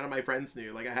knew. Like none of my friends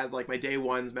knew. Like I had like my day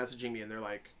ones messaging me, and they're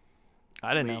like,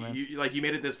 I didn't know, man. You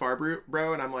made it this far,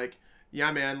 bro, and I'm like,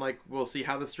 yeah, man. Like we'll see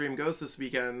how the stream goes this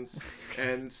weekend,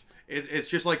 and it's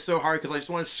just like so hard because I just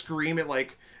want to scream it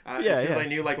like as soon as I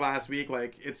knew like last week.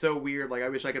 Like it's so weird. Like I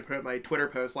wish I could put up my Twitter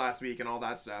post last week and all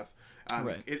that stuff.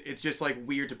 Right. It's just like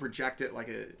weird to project it like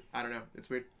I don't know. It's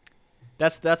weird.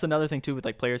 That's another thing too with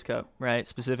like Players Cup, right?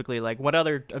 Specifically, like what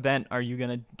other event are you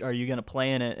gonna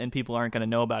play in it and people aren't gonna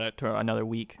know about it for another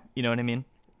week? You know what I mean?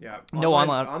 Yeah.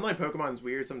 Online Pokemon's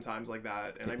weird sometimes like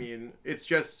that, and I mean it's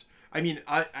just. I mean,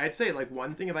 I'd say like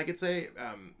one thing if I could say,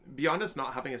 beyond us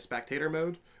not having a spectator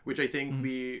mode, which I think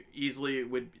we easily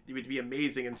would be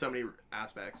amazing in so many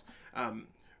aspects.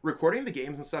 Recording the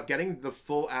games and stuff, getting the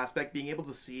full aspect, being able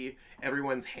to see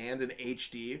everyone's hand in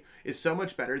HD is so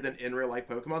much better than in real life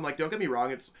Pokemon. Like, don't get me wrong,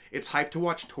 it's hype to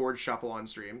watch Tord shuffle on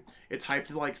stream. It's hype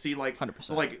to like see like 100%.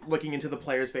 like looking into the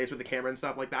player's face with the camera and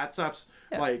stuff. Like that stuff's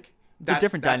like it's a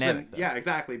different dynamic. Yeah,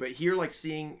 exactly. But here, like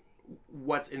seeing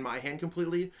what's in my hand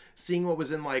completely, seeing what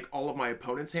was in like all of my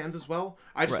opponent's hands as well,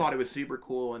 I just thought it was super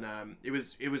cool, and it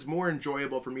was more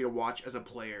enjoyable for me to watch as a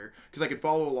player because I could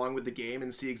follow along with the game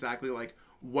and see exactly like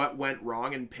what went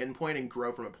wrong and pinpoint and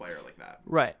grow from a player like that.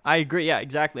 Right. I agree. Yeah,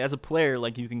 exactly. As a player,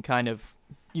 like you can kind of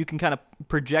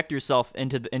project yourself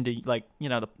into like, you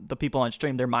know, the people on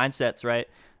stream, their mindsets, right?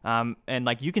 And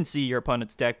like you can see your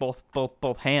opponent's deck,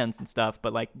 both hands and stuff,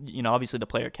 but like, you know, obviously the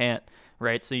player can't,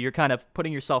 right? So you're kind of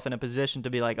putting yourself in a position to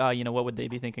be like, oh, you know, what would they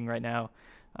be thinking right now?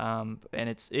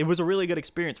 And it was a really good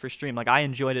experience for stream. Like I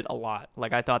enjoyed it a lot.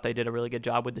 Like I thought they did a really good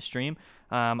job with the stream.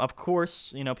 Of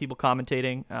course, you know, people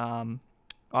commentating,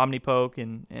 Omnipoke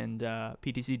and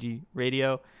PTCG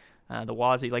Radio, the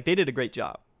Wazi, like they did a great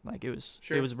job. Like it was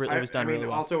done really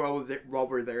well. Also while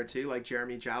we're there too, like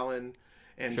Jeremy Jallin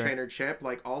and Trainer Chip,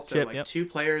 like also Chip, like two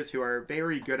players who are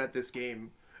very good at this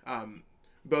game,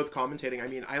 both commentating. I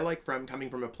mean, I like coming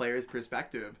from a player's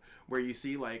perspective where you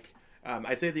see like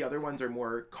I'd say the other ones are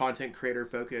more content creator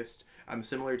focused,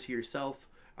 similar to yourself.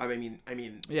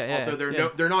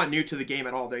 They're not new to the game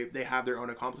at all. They have their own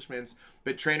accomplishments,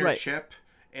 but Trainer Chip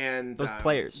and those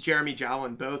players, Jeremy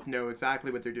Jallin, both know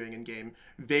exactly what they're doing in game.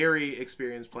 Very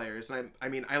experienced players, and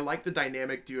I like the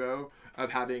dynamic duo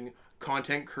of having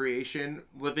content creation,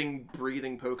 living,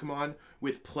 breathing Pokemon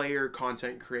with player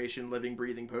content creation, living,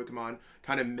 breathing Pokemon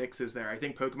kind of mixes there. I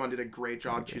think Pokemon did a great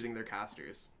job choosing their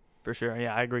casters. For sure,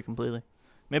 yeah, I agree completely.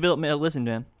 Maybe they'll listen,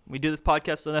 Dan. We do this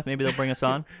podcast enough. Maybe they'll bring us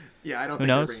on. Yeah, I don't think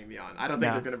they're bringing me on. I don't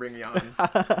think they're going to bring me on.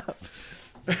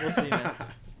 We'll see, man.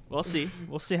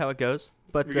 We'll see how it goes.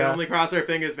 But we can only cross our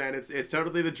fingers, man. It's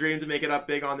totally the dream to make it up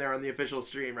big on there on the official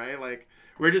stream, right? Like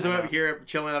we're just out here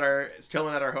chilling at our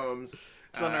homes,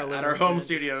 at our home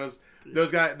studios.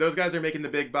 Those guys are making the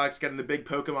big bucks, getting the big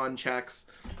Pokemon checks.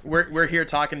 We're here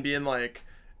talking, being like,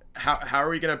 how are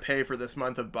we gonna pay for this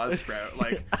month of Buzzsprout?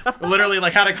 Like literally,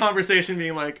 like had a conversation,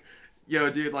 being like, yo,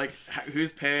 dude, like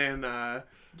who's paying?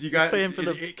 Do you guys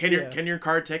can your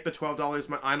card take the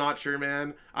 $12? I'm not sure,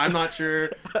 man. I'm not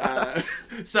sure.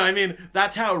 So I mean,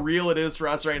 that's how real it is for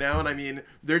us right now, and I mean,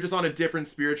 they're just on a different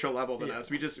spiritual level than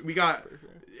us.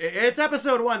 It's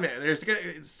episode 1, man.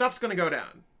 Stuff's gonna go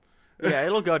down. Yeah,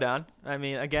 it'll go down. I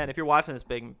mean, again, if you're watching this,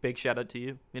 big shout out to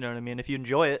you. You know what I mean? If you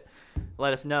enjoy it,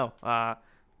 let us know.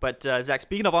 But Zach,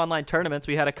 speaking of online tournaments,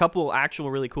 we had a couple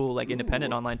actual really cool like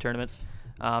independent online tournaments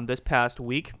this past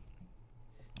week.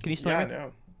 Can you start? Yeah, I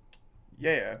know.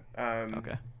 Yeah.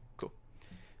 Okay. Cool.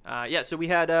 So we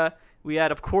had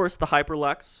of course the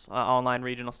Hyperlux online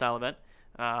regional style event,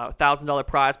 $1,000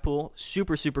 prize pool,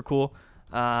 super cool.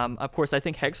 Of course, I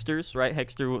think Hexter's right.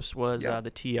 Hexter was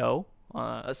the TO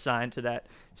assigned to that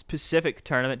specific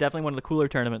tournament. Definitely one of the cooler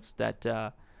tournaments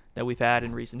that we've had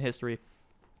in recent history.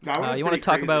 That one was you want to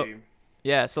talk crazy. about?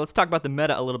 Yeah. So let's talk about the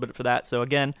meta a little bit for that. So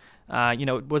again,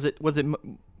 was it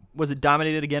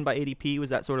dominated again by ADP? Was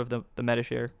that sort of the meta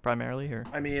share primarily? Or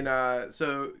I mean,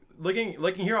 so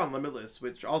looking here on Limitless,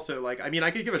 which also like, I mean, I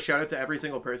could give a shout out to every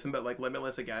single person, but like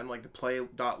Limitless again, like the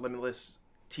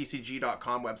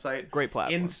play.limitlesstcg.com website, great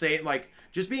platform, insane. Like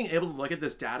just being able to look at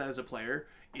this data as a player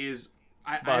is,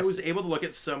 I was able to look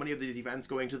at so many of these events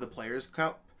going to the Players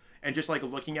Cup, and just like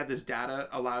looking at this data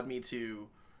allowed me to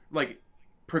like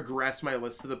progress my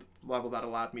list to the level that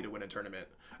allowed me to win a tournament.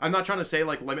 I'm not trying to say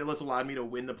like Limitless allowed me to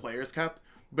win the Players Cup,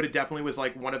 but it definitely was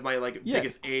like one of my like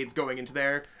biggest aids going into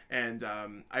there, and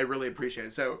I really appreciate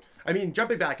it. So I mean,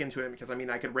 jumping back into it, because I mean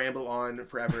I could ramble on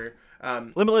forever.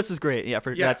 Limitless is great.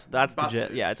 That's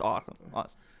legit. Yeah, it's awesome.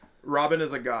 Robin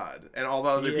is a god, and all the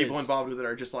other people involved with it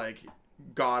are just like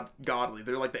godly.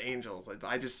 They're like the angels.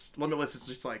 Limitless is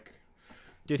just like,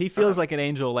 dude, he feels like an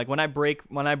angel. Like when I break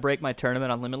my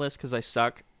tournament on Limitless because I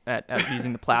suck at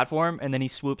using the platform, and then he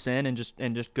swoops in and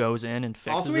just goes in and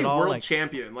fixes also it all. Also a world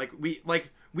champion.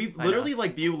 We've literally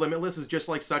like view Limitless as just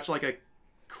like such like a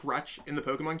crutch in the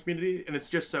Pokemon community, and it's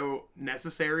just so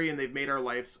necessary, and they've made our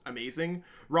lives amazing.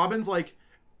 Robin's like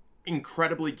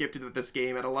incredibly gifted at this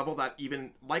game at a level that even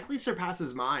likely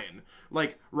surpasses mine.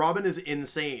 Like Robin is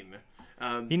insane.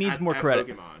 He needs more credit.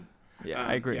 Pokemon. Yeah,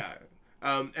 I agree.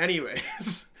 Yeah.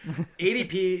 Anyways,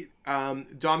 ADP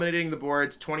dominating the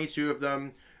boards, 22 of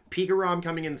them. Pikarom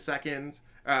coming in second,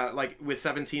 like with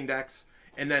 17 decks.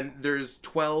 And then there's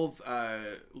 12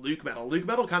 Luke Metal. Luke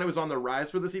Metal kind of was on the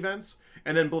rise for this event.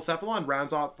 And then Blacephalon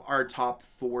rounds off our top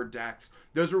 4 decks.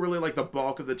 Those were really like the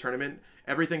bulk of the tournament.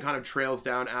 Everything kind of trails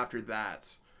down after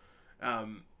that.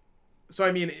 So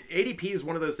I mean, ADP is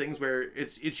one of those things where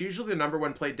it's usually the number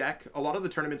 1 played deck. A lot of the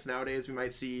tournaments nowadays, we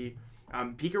might see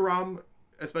Pikarom,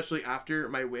 especially after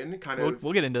my win,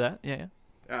 We'll get into that. Yeah.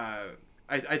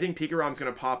 I think Pikarom's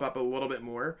going to pop up a little bit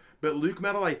more. But Luke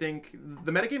Metal, I think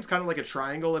the metagame's kind of like a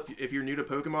triangle if you're new to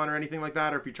Pokemon or anything like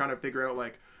that, or if you're trying to figure out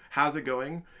like how's it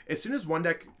going. As soon as one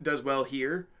deck does well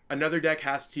here, another deck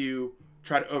has to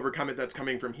try to overcome it that's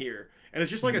coming from here. And it's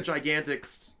just like a gigantic,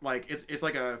 like it's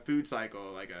like a food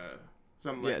cycle, like a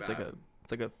something like that.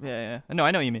 It's like a yeah. No,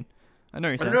 I know what you mean. I know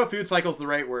what you're saying. I don't know if food cycle's the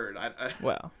right word.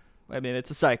 Well, I mean, it's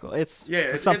a cycle. It's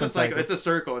a cycle. Cycle. It's a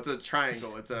circle. It's a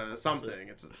triangle. It's a something.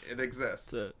 It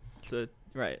exists. It's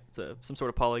some sort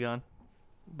of polygon.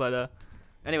 But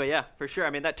anyway, yeah, for sure. I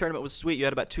mean, that tournament was sweet. You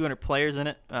had about 200 players in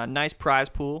it. Nice prize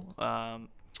pool.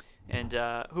 And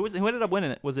who ended up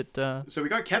winning it? Was it? So we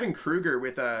got Kevin Kruger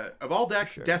with of all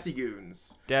decks, sure.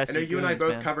 Desigoons. I know you and I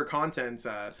both cover content.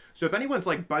 So if anyone's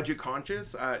like budget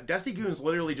conscious, Desigoons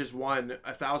literally just won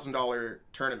 $1,000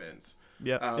 tournaments.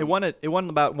 Yeah, it won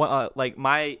about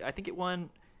I think it won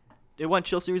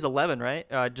Chill Series 11, right?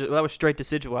 That was straight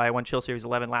Decidueye. I won Chill Series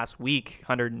 11 last week.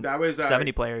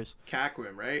 170 players.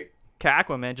 Cacwim, right?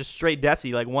 Cacwim, man, just straight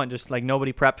Desi, just like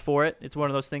nobody prepped for it. It's one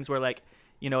of those things where like,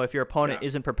 you know, if your opponent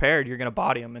isn't prepared, you're gonna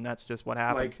body him, and that's just what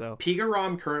happens. Like, so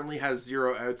Pikarom currently has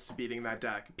 0 outs to beating that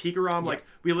deck. Pikarom, like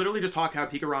we literally just talked how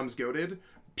Pikarom's goated.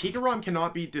 Pikarom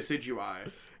cannot beat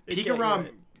Decidueye.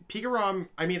 Pikarom.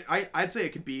 I mean, I'd say it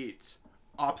could beat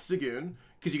Obstagoon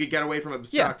because you could get away from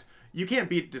Obstruct. Yeah. You can't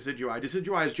beat Decidueye.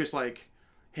 Decidueye is just like,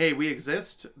 hey, we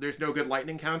exist. There's no good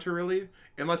lightning counter really,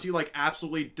 unless you like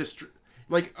absolutely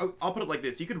like I'll put it like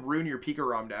this: you could ruin your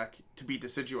Pikarom deck to beat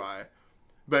Decidueye.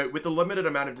 But with the limited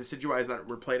amount of Decidueyes that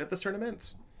were played at this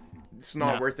tournament, it's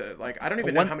not worth it. Like, I don't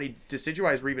even know how many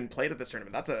Decidueyes were even played at this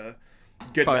tournament. That's a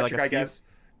good metric, I guess.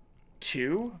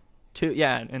 2? 2,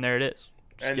 yeah, and there it is.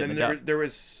 And then there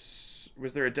was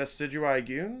there a Decidueye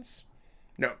Goons?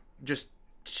 No, just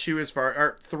 2 as far,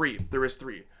 or 3. There was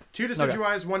 3. 2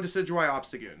 Decidueyes, 1 Decidueye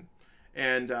Obstagoon.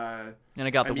 And I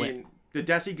got the win. The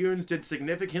Decigoons did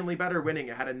significantly better winning.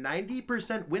 It had a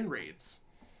 90% win rates.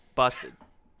 Busted.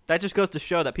 That just goes to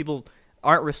show that people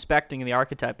aren't respecting the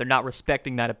archetype. They're not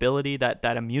respecting that ability, that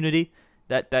immunity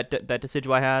that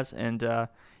Decidueye has, and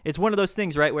it's one of those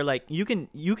things, right, where like you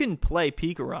can play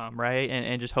Pikarom, right,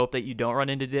 and just hope that you don't run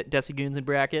into Decigoons in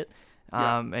bracket,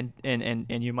 and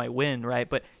you might win, right?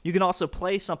 But you can also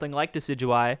play something like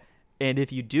Decidueye, and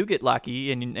if you do get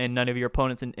lucky and none of your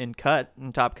opponents in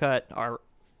top cut are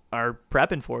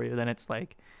prepping for you, then it's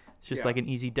just like an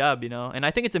easy dub, you know. And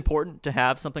I think it's important to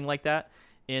have something like that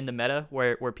in the meta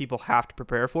where people have to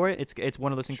prepare for it. It's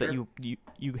one of those things that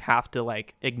you have to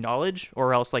like acknowledge,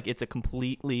 or else like it's a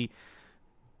complete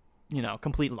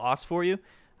loss for you.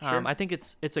 I think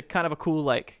it's a kind of a cool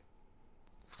like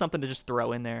something to just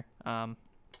throw in there.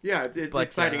 It's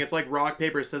exciting. It's like rock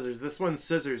paper scissors. This one's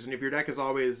scissors, and if your deck is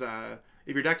always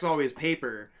always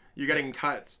paper, you're getting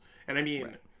cuts. And I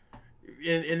mean,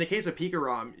 in the case of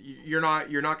Pikarom, you're not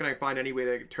going to find any way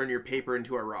to turn your paper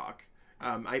into a rock.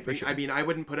 I mean, I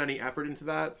wouldn't put any effort into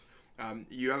that.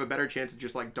 You have a better chance of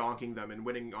just like donking them and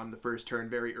winning on the first turn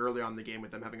very early on in the game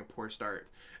with them having a poor start.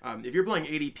 If you're playing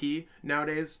ADP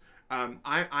nowadays, I'm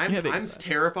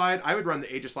terrified. I would run the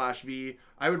Aegislash-V.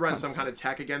 I would run some kind of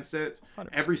tech against it 100%.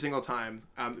 Every single time,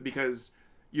 because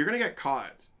you're gonna get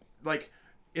caught. Like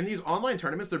in these online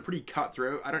tournaments, they're pretty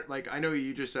cutthroat. I know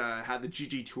you just had the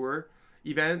GG Tour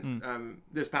event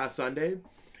this past Sunday.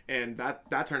 And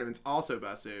that tournament's also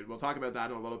busted. We'll talk about that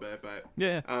in a little bit, but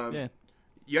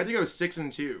you had to go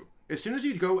 6-2. As soon as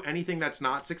you go anything that's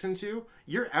not 6-2,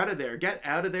 you're out of there. Get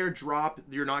out of there. Drop.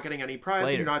 You're not getting any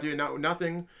prize. You're not doing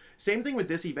nothing. Same thing with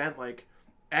this event. Like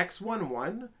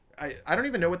X11. I don't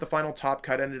even know what the final top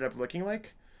cut ended up looking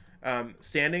like.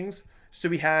 Standings. So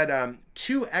we had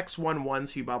 2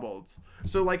 X11s he bubbled.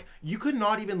 So like you could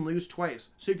not even lose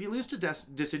twice. So if you lose to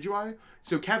Decidueye,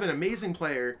 so Kevin, amazing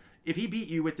player, if he beat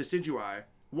you with Decidueye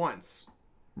once,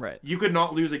 right, you could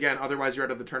not lose again. Otherwise, you're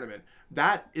out of the tournament.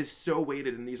 That is so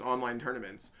weighted in these online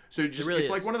tournaments. So just it's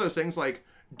like one of those things. Like,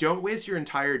 don't waste your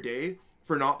entire day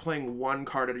for not playing one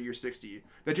card out of your 60.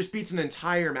 That just beats an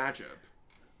entire matchup.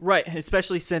 Right,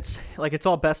 especially since like it's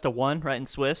all best of one, right, in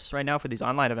Swiss right now for these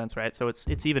online events, right? So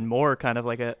it's even more kind of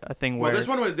like a thing where this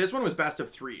one was best of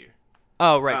 3.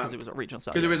 Oh, right, because it was a regional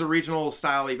style. Because it was a regional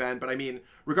style event, but I mean,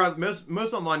 regardless,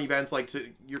 most online events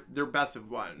they're best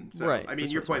of 1. So right, I mean,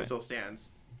 your point still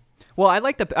stands. Well, I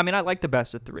like the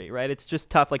best of 3, right? It's just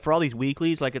tough, like for all these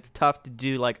weeklies, like it's tough to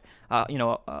do like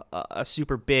a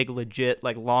super big, legit,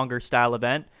 like longer style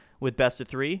event with best of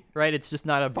 3, right? It's just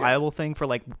not a viable thing for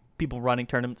like people running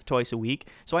tournaments twice a week.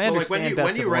 So I understand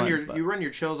you run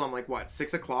your chills on like what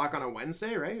 6 o'clock on a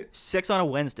Wednesday, right? 6 on a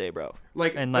Wednesday, bro.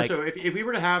 So if we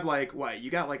were to have like what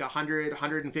you got like 100,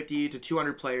 150 to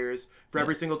 200 players for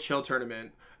every single chill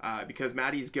tournament, because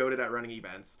Maddie's goated at running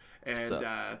events, and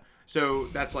so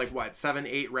that's like what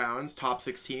 7-8 rounds, top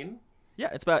 16. Yeah,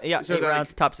 it's about 8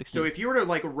 rounds, top 16. So if you were to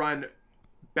like run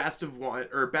best of 1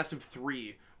 or best of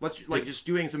 3, let's like just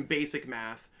doing some basic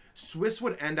math. Swiss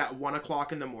would end at 1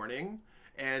 o'clock in the morning,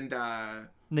 and then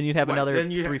you'd have another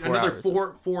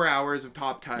 4 hours of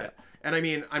top cut. Yeah. And I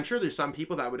mean, I'm sure there's some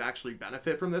people that would actually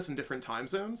benefit from this in different time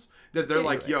zones. That they're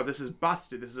like, yo, this is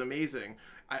busted. This is amazing.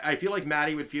 I feel like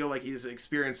Maddie would feel like he's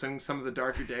experiencing some of the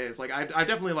darker days. Like I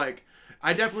definitely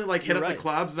hit up the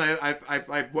clubs, and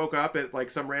I woke up at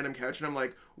like some random couch, and I'm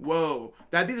like, whoa,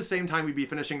 that'd be the same time we'd be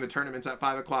finishing the tournaments at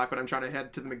 5 o'clock when I'm trying to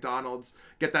head to the McDonald's,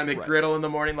 get that McGriddle in the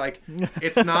morning. Like,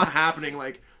 it's not happening.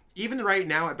 Like, even right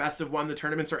now at best of 1, the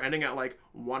tournaments are ending at like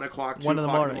 1 o'clock, 2 o'clock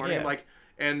in the morning. Yeah. Like,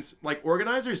 and like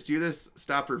organizers do this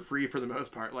stuff for free for the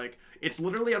most part. Like, it's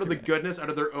literally out of the goodness, out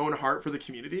of their own heart for the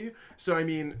community. So I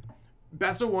mean,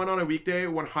 best of 1 on a weekday,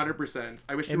 100%.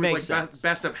 I wish it was like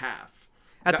best of half.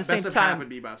 At the same time, half would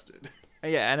be busted.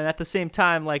 Yeah, and at the same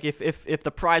time, like if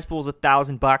the prize pool is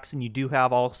 $1,000 and you do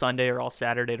have all Sunday or all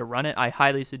Saturday to run it, I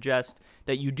highly suggest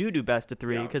that you do best of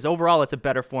 3, because overall it's a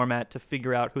better format to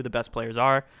figure out who the best players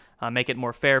are, make it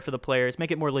more fair for the players,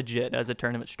 make it more legit as a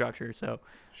tournament structure. So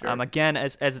again,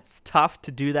 as it's tough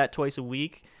to do that twice a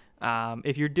week,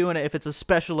 if you're doing it, if it's a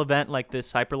special event like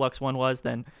this Hyperlux one was,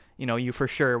 then you for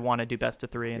sure want to do best of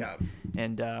 3,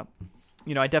 and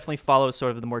I definitely follow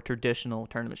sort of the more traditional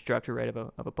tournament structure, right,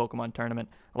 of a Pokemon tournament,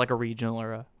 like a regional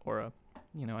or a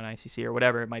an ICC or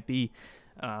whatever it might be.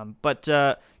 But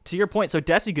to your point, so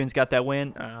Decigoon's got that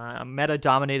win, meta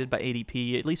dominated by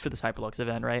ADP, at least for this Hyperlux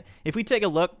event, right? If we take a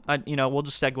look, we'll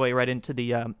just segue right into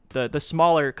the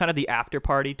smaller, kind of the after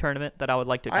party tournament that I would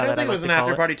like to. I don't think it was an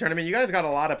after party tournament. You guys got a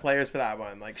lot of players for that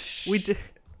one. Like we did.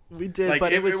 We did, like,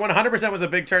 but it was 100% was a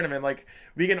big tournament. Like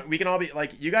we can all be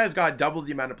like, you guys got double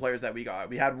the amount of players that we got.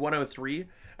 We had 103.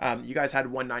 You guys had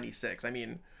 196. I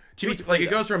mean, it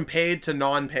goes from paid to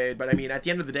non-paid, but I mean, at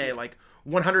the end of the day, like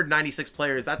 196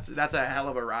 players. That's a hell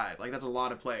of a ride. Like that's a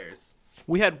lot of players.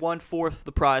 We had 1/4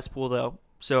 the prize pool though.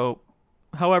 So,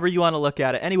 however you want to look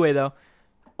at it. Anyway, though,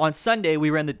 on Sunday we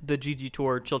ran the GG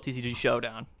Tour Chill TCG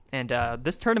Showdown. And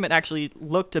this tournament actually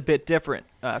looked a bit different,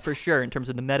 for sure, in terms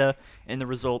of the meta and the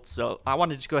results. So I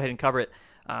wanted to just go ahead and cover it.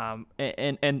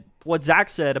 And what Zach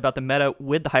said about the meta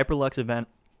with the Hyperlux event,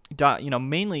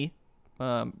 mainly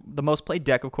the most played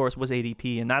deck, of course, was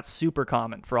ADP, and that's super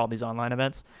common for all these online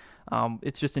events.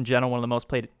 It's just in general one of the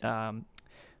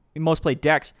most played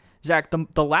decks. Zach,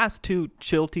 the last 2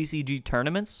 Chill TCG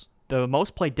tournaments, the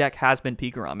most played deck has been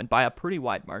Pikarom, and by a pretty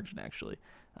wide margin, actually.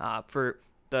 For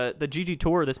the GG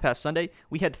Tour this past Sunday,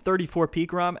 we had 34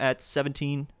 Pikarom at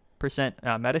 17%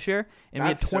 meta share, and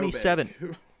that's we had 27. So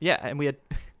big. Yeah, and we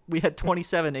had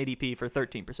 27 ADP for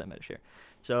 13% meta share.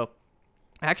 So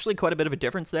actually quite a bit of a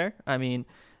difference there. I mean,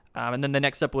 and then the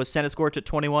next up was Scorch at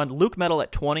 21. Luke Metal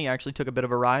at 20 actually took a bit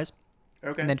of a rise.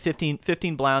 Okay. And then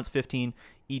 15 Blowns, 15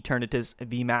 Eternatus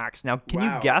VMAX. Now, can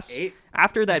you guess, 8?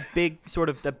 after that big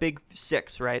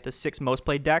 6, right, the 6 most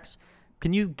played decks,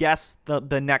 can you guess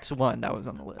the next one that was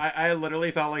on the list? I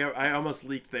literally felt like I almost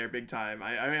leaked there big time.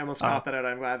 I almost coughed that out.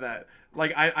 I'm glad that,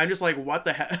 like, I'm just like, what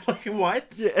the heck? Like,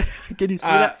 what? Yeah. Can you see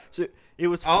that? So it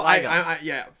was Flygon.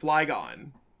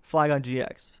 Flygon. Flygon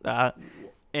GX.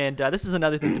 And this is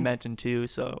another thing to mention too.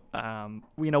 So,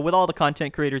 with all the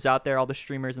content creators out there, all the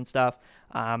streamers and stuff,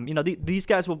 these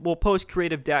guys will post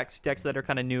creative decks that are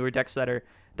kind of newer, decks that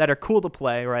are cool to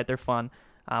play, right? They're fun,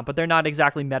 but they're not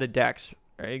exactly meta decks,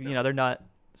 right? They're not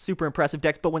super impressive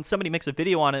decks. But when somebody makes a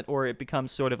video on it, or it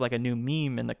becomes sort of like a new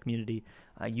meme in the community,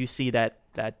 you see that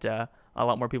a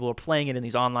lot more people are playing it in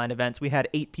these online events. We had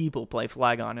 8 people play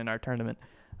Flagon in our tournament.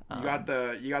 You got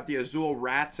the Azul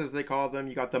Rats, as they call them.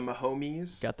 You got the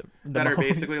Mahomies. Got the that Mahomies. Are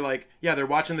basically like, yeah, they're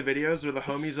watching the videos. They're the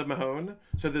homies of Mahone,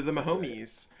 so they're the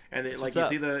Mahomies. And they, like,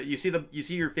 you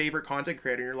see your favorite content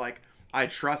creator, and you're like, I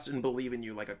trust and believe in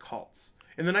you like a cult.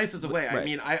 In the nicest way. Right. I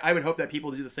mean, I would hope that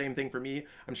people do the same thing for me.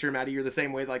 I'm sure, Maddie, you're the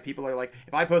same way. Like, people are like,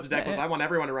 if I post a deck list, I want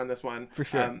everyone to run this one. For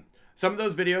sure. Some of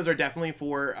those videos are definitely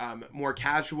for more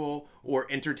casual or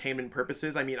entertainment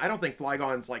purposes. I mean, I don't think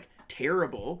Flygon's like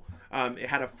terrible. It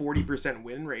had a 40%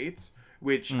 win rate,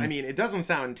 which I mean, it doesn't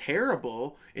sound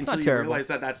terrible until you realize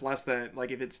that that's less than,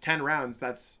 like, if it's 10 rounds,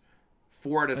 that's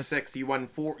 4 out of 6. You won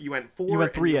 4. You went 4. You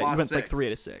went 3. You went 6. Like 3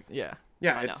 out of 6. Yeah.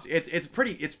 Yeah, it's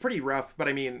pretty rough. But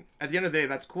I mean, at the end of the day,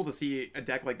 that's cool to see a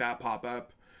deck like that pop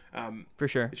up. For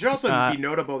sure. It should also be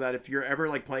notable that if you're ever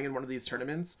like playing in one of these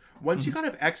tournaments, once you kind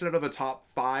of exit out of the top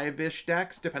 5-ish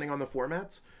decks, depending on the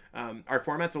formats, our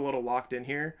format's a little locked in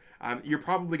here. You're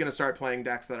probably going to start playing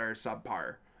decks that are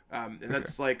subpar. And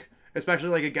that's like, especially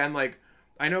like, again, like,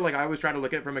 I know, like, I always try to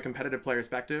look at it from a competitive player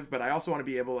perspective, but I also want to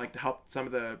be able, like, to help some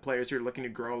of the players who are looking to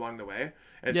grow along the way.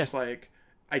 And it's just like,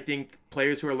 I think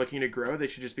players who are looking to grow, they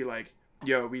should just be like,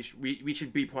 yo, we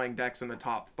should be playing decks in the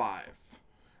top 5.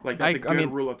 Like, that's a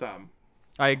good rule of thumb.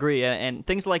 I agree, and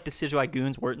things like Decidueye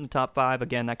Goons weren't in the top 5.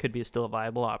 Again, that could be still a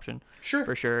viable option. Sure.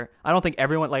 For sure. I don't think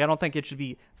everyone, like, I don't think it should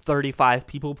be 35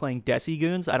 people playing Desi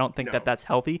Goons. I don't think that's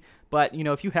healthy. But,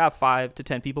 if you have 5 to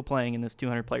 10 people playing in this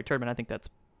 200-player tournament, I think that's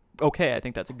okay. I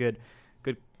think that's a good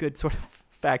sort of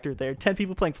factor there. 10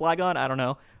 people playing Flagon, I don't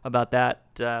know about that.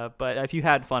 But if you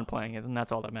had fun playing it, then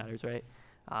that's all that matters, right?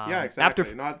 Yeah,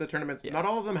 exactly. Not the tournaments. Yeah. Not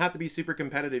all of them have to be super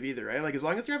competitive either, right? Like, as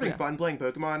long as you're having fun playing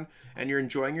Pokemon and you're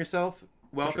enjoying yourself,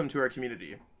 welcome to our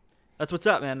community. That's what's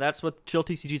up, man. That's what Chill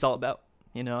TCG is all about.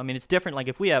 I mean, it's different. Like,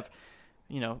 if we have,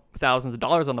 thousands of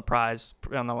dollars on the prize,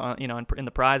 in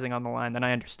the prizing on the line, then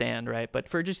I understand, right? But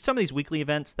for just some of these weekly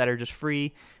events that are just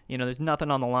free, there's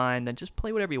nothing on the line, then just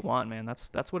play whatever you want, man.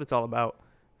 That's what it's all about,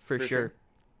 for sure.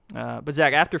 But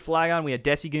Zach, after Flagon, we had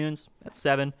Desi Goons. That's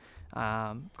 7.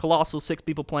 Colossal, 6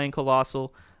 people playing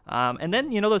Colossal. And then,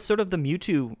 those sort of the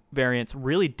Mewtwo variants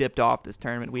really dipped off this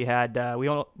tournament. We had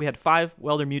 5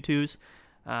 Welder Mewtwo's.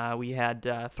 We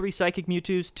had 3 Psychic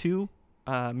Mewtwo's, 2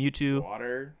 Mewtwo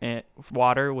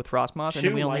water with Frostmoth, and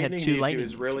then we only had 2 Lightning.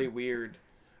 Is really weird.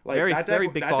 Like, very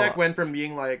big. That deck went from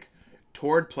being like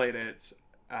Tord played it,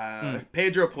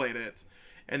 Pedro played it,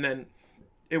 and then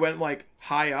it went like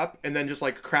high up and then just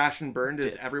like crashed and burned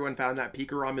as everyone found that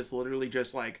Pikarom is literally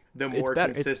just like the more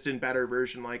consistent, better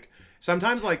version. Like,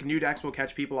 sometimes like new decks will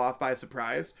catch people off by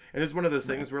surprise, and this is one of those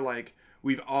things where like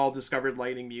we've all discovered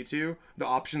Lightning Mewtwo. The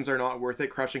options are not worth it.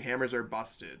 Crushing Hammers are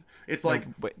busted. It's like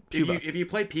if you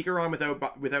play Pikarom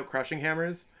without Crushing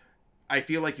Hammers, I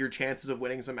feel like your chances of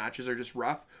winning some matches are just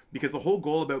rough, because the whole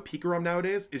goal about Pikarom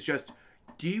nowadays is just,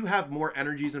 do you have more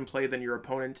energies in play than your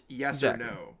opponent? Yes or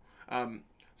no?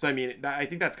 So, I mean, I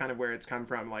think that's kind of where it's come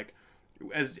from. Like,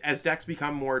 as decks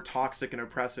become more toxic and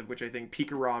oppressive, which I think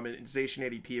Pikarom and Zacian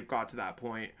ADP have got to that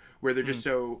point where they're just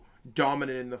so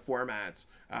dominant in the formats.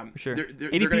 Sure. They're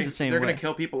going to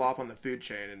kill people off on the food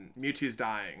chain, and Mewtwo's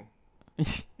dying.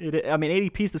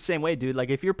 ADP's the same way, dude. Like,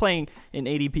 if you're playing an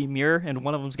ADP mirror and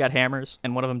one of them's got hammers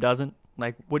and one of them doesn't,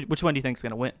 like, which one do you think's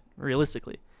going to win,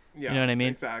 realistically? Yeah, you know what I mean?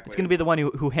 Exactly. It's going to be the one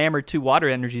who hammered 2 water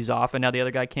energies off, and now the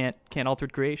other guy can't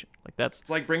altered creation. Like, that's... It's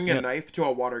like bringing a knife to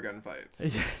a water gun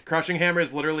fight. Crushing Hammer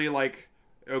is literally like,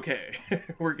 okay,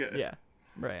 we're good. Yeah,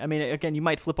 right. I mean, again, you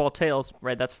might flip all tails,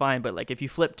 right? That's fine, but like if you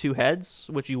flip 2 heads,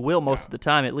 which you will most of the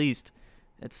time at least,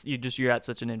 you're at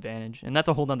such an advantage, and that's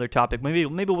a whole nother topic. Maybe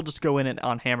we'll just go in it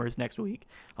on hammers next week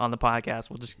on the podcast.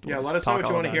 We'll let us know what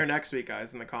you want to hear next week,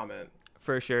 guys, in the comment.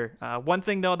 For sure. One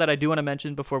thing, though, that I do want to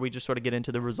mention before we just sort of get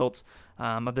into the results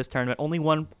of this tournament, only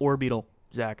 1 Orbeetle,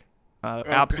 Zach.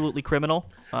 Absolutely criminal.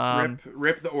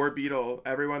 Rip the Orbeetle.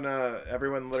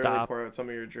 Everyone literally pour out some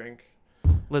of your drink.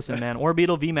 Listen, man,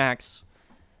 Orbeetle VMAX,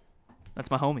 that's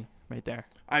my homie right there.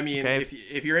 I mean, okay?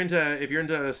 if you're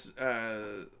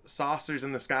into saucers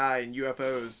in the sky and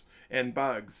UFOs and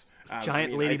bugs,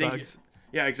 giant ladybugs.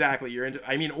 Yeah, exactly. You're into.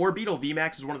 I mean, Orbeetle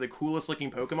VMAX is one of the coolest looking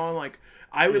Pokemon. Like,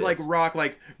 I would like rock.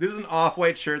 Like, this is an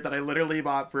off-white shirt that I literally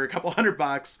bought for a couple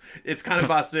 $100. It's kind of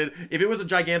busted. If it was a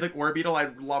gigantic Orbeetle,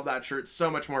 I'd love that shirt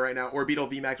so much more right now. Orbeetle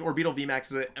VMAX. Orbeetle VMAX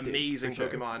is an amazing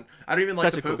Pokemon. I don't even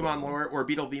like the Pokemon lore.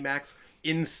 Orbeetle VMAX,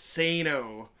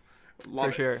 insano. Love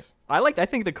it. For sure. I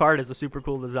think the card is a super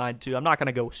cool design too. I'm not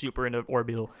gonna go super into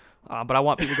Orbeetle, but I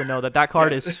want people to know that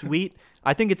card is sweet.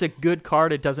 I think it's a good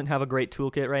card. It doesn't have a great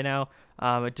toolkit right now.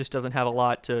 It just doesn't have a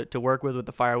lot to work with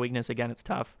the fire weakness. Again, it's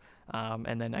tough.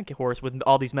 And then of course with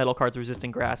all these metal cards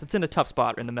resisting grass, it's in a tough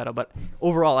spot in the meta. But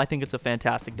overall, I think it's a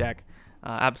fantastic deck.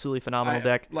 Absolutely phenomenal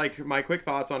deck. Like, my quick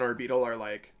thoughts on Orbeetle are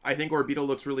like, I think Orbeetle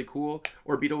looks really cool.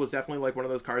 Orbeetle was definitely like one of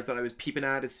those cards that I was peeping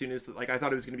at as soon as like I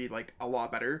thought it was going to be like a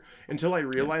lot better, until I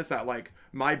realized that like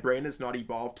my brain is not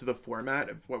evolved to the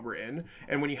format of what we're in.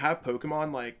 And when you have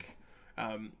Pokemon like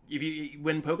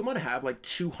when Pokemon have like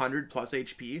 200 plus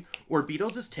HP,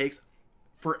 Orbeetle just takes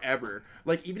forever.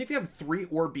 Like, even if you have 3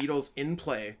 Orbeetles in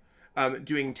play,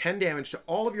 doing 10 damage to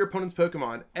all of your opponent's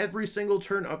Pokemon every single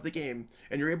turn of the game,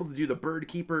 and you're able to do the Bird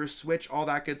Keeper, switch, all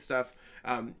that good stuff,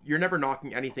 you're never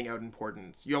knocking anything out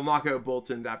important. You'll knock out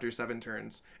Boltund after 7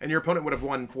 turns, and your opponent would have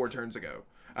won 4 turns ago.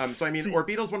 So I mean,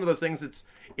 Orbeetle's one of those things.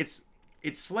 It's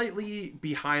slightly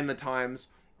behind the times.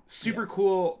 Super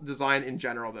cool design in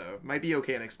general, though. Might be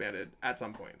okay and expanded at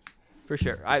some points. For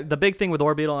sure. The big thing with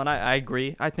Orbeetle, and I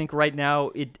agree, I think right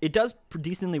now it does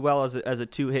decently well as a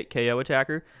 2-hit KO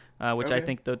attacker, which I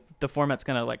think the format's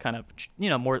going to like kind of,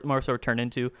 more sort of turn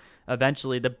into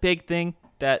eventually. The big thing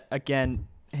that, again,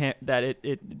 that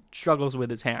it struggles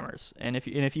with is hammers. And if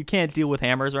you can't deal with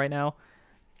hammers right now,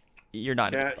 you're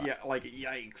not in a good spot. Yeah, like,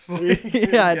 yikes.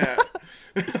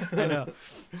 I know.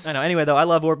 Anyway, though, I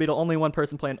love Orbeetle. Only one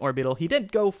person playing Orbeetle. He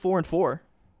did go 4-4.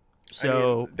 So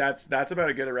I mean, that's about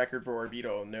a good record for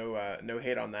Orbeetle. No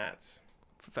hate on that.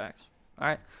 Facts. All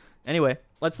right. Anyway,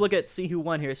 let's see who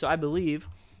won here. So I believe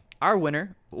our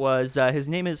winner was his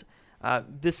name is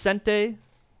Vicente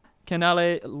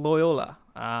Canale Loyola,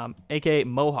 aka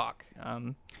Mohawk,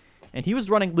 and he was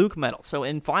running Luke Metal. So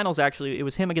in finals, actually, it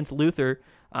was him against Luther,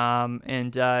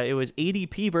 and it was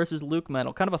ADP versus Luke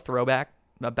Metal, kind of a throwback,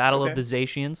 a battle of the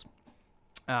Zacians.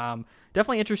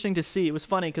 Definitely interesting to see. It was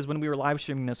funny because when we were live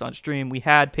streaming this on stream, we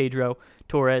had Pedro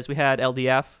Torres, we had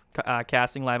LDF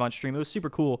casting live on stream. It was super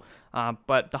cool.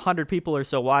 But the 100 people or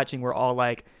so watching were all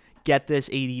like, get this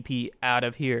ADP out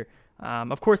of here.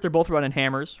 Of course, they're both running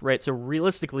hammers, right? So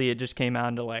realistically, it just came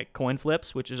down to like coin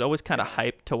flips, which is always kind of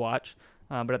hype to watch.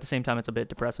 But at the same time, it's a bit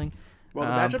depressing. Well,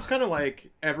 the matchup's kind of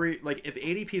like if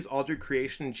ADP's Altered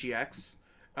Creation GX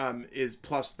is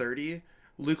plus 30,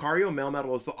 Lucario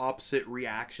Melmetal is the opposite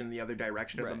reaction, the other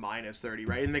direction of the minus 30,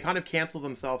 right? And they kind of cancel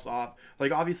themselves off.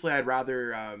 Like, obviously, I'd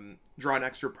rather draw an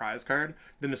extra prize card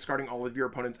than discarding all of your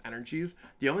opponent's energies.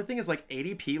 The only thing is, like,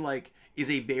 ADP, like, is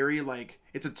a very, like,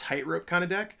 it's a tightrope kind of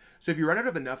deck. So if you run out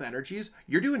of enough energies,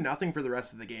 you're doing nothing for the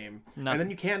rest of the game. Nothing. And then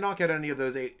you can't knock out any of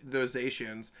those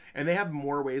Zacians. And they have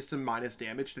more ways to minus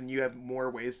damage than you have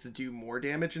more ways to do more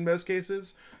damage in most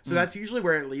cases. So that's usually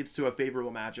where it leads to a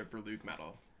favorable matchup for Luke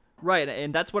Metal. Right,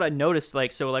 and that's what I noticed.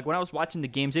 Like, so like when I was watching the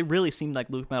games, it really seemed like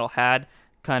Luke Metal had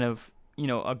kind of,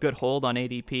 a good hold on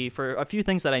ADP. For a few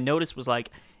things that I noticed was like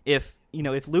if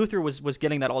Luther was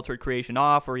getting that Altered Creation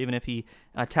off, or even if he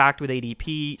attacked with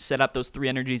ADP, set up those 3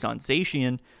 energies on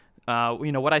Zacian,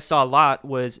 what I saw a lot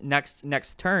was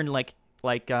next turn, like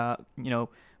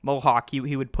Mohawk,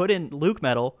 he would put in Luke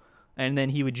Metal, and then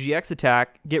he would GX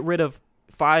attack, get rid of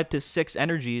 5 to 6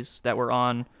 energies that were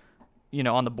on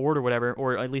on the board or whatever,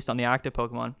 or at least on the active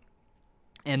Pokemon.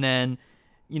 And then,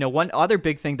 one other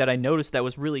big thing that I noticed that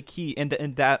was really key, and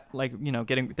that, like,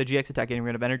 getting the GX attack, getting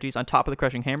rid of energies on top of the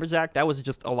Crushing Hammer, Zach, that was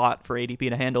just a lot for ADP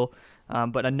to handle.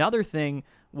 But another thing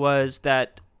was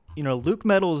that, Luke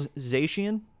Metal's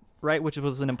Zacian, right, which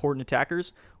was an important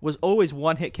attackers, was always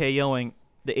one-hit KOing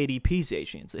the ADP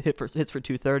Zacians. It hits for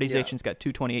 230. Yeah. Zacian's got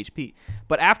 220 HP.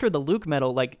 But after the Luke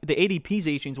Metal, like, the ADP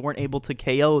Zacians weren't able to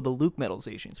KO the Luke Metal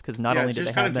Zacians because not only did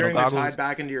they have metal goggles. It's just kind of turning the tide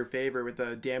back into your favor with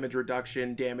the damage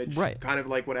reduction, kind of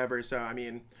like whatever. So, I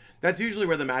mean, that's usually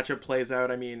where the matchup plays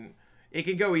out. I mean, it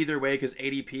can go either way because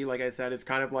ADP, like I said, it's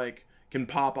kind of like can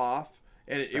pop off.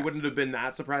 And it wouldn't have been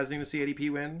that surprising to see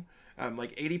ADP win.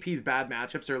 Like, ADP's bad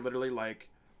matchups are literally like,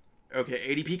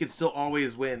 okay, ADP could still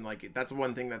always win. Like, that's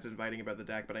one thing that's inviting about the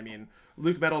deck. But I mean,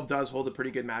 Luke Metal does hold a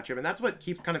pretty good matchup, and that's what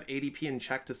keeps kind of ADP in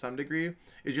check to some degree.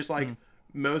 Is just like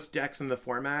most decks in the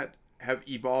format have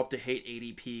evolved to hate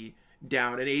ADP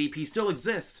down, and ADP still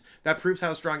exists. That proves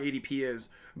how strong ADP is.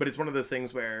 But it's one of those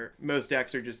things where most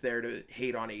decks are just there to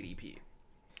hate on ADP.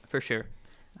 For sure.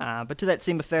 But to that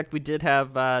same effect, we did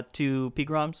have 2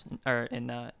 Pikaroms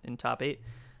in top 8.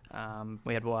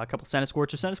 We had a couple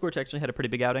Centiskorch. Centiskorch actually had a pretty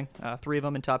big outing, 3 of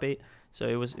them in top 8. So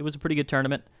it was a pretty good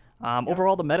tournament.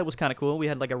 Overall, the meta was kind of cool. We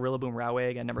had like a Rillaboom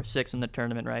Rowway at number 6 in the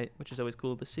tournament, right? Which is always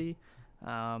cool to see.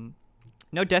 No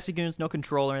Decigoons, no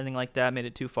Control or anything like that. Made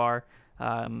it too far.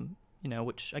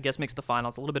 Which I guess makes the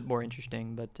finals a little bit more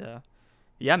interesting. But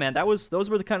yeah, man, those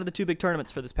were the 2 big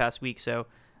tournaments for this past week. So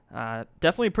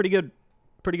definitely a pretty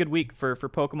good week for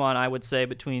Pokemon, I would say,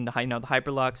 between the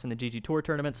Hyperlux and the GG Tour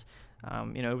tournaments.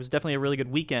 It was definitely a really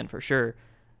good weekend for sure.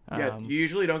 Yeah, you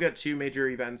usually don't get 2 major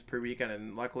events per weekend,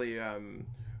 and luckily,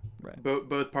 right.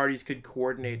 both parties could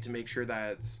coordinate to make sure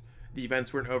that the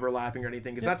events weren't overlapping or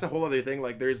anything. Because that's a whole other thing.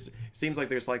 Like, seems like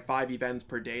there's like 5 events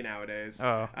per day nowadays.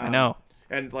 Oh, I know.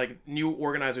 And like new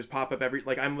organizers pop up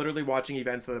I'm literally watching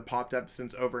events that have popped up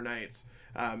since overnight,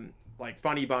 like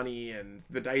Funny Bunny and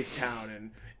the Dice Town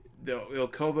and the Il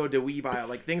Covo de Weavile,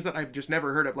 like things that I've just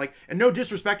never heard of. Like, and no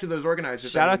disrespect to those organizers.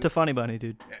 Shout out to Funny Bunny,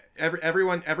 dude.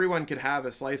 Everyone could have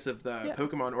a slice of the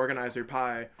Pokemon organizer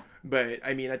pie, but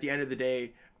I mean, at the end of the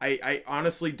day, I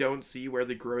honestly don't see where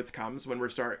the growth comes when we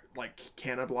start like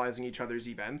cannibalizing each other's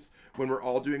events, when we're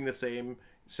all doing the same,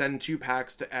 send 2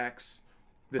 packs to X,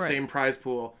 the same prize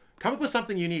pool. Come up with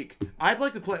something unique. I'd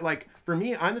like to play, like, for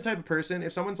me, I'm the type of person,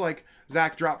 if someone's like,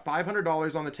 Zach, drop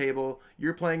 $500 on the table,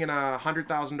 you're playing in a $100,000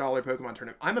 Pokemon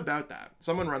tournament. I'm about that.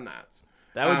 Someone run that.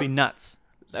 That would be nuts.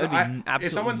 That would be absolutely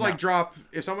if someone's nuts.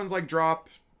 like drop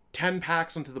 10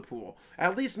 packs into the pool,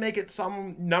 at least make it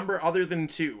some number other than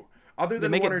 2. Other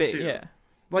than 1 or 2. Yeah.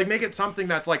 Like, make it something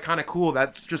that's like kind of cool.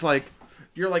 That's just like,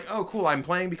 you're like, oh cool, I'm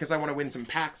playing because I want to win some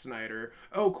packs tonight, or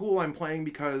oh cool, I'm playing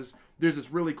because there's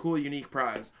this really cool unique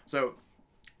prize. So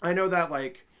I know that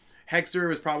like Hexter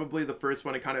was probably the first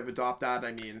one to kind of adopt that.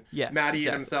 I mean, Maddie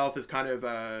himself is kind of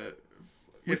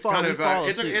it's a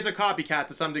copycat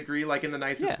to some degree, like in the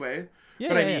nicest way. Yeah,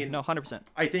 but I mean, no, 100%.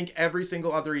 I think every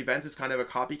single other event is kind of a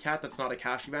copycat that's not a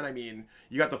cash event. I mean,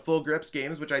 you got the Full Grips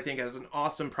games, which I think has an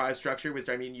awesome prize structure, which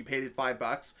I mean, you paid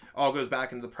 $5, all goes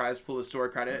back into the prize pool as store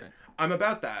credit. Okay. I'm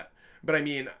about that. But I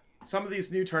mean, some of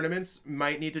these new tournaments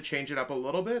might need to change it up a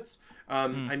little bit.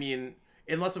 I mean,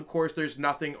 unless of course there's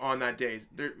nothing on that day.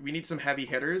 We need some heavy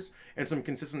hitters and some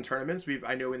consistent tournaments.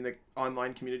 I know in the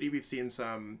online community we've seen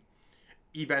some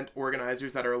event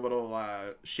organizers that are a little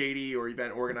shady, or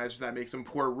event organizers that make some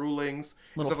poor rulings,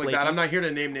 stuff flaky. Like that. I'm not here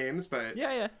to name names, but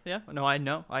yeah. No, I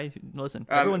know. I listen.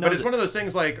 But it's one of those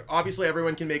things. Like, obviously,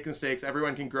 everyone can make mistakes.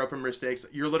 Everyone can grow from mistakes.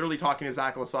 You're literally talking to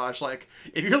Zach Lesage. Like,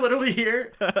 if you're literally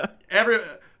here,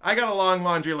 I got a long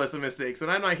laundry list of mistakes, and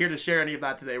I'm not here to share any of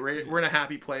that today. We're in a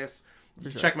happy place.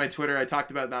 Sure. Check my Twitter. I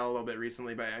talked about that a little bit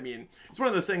recently, but I mean, it's one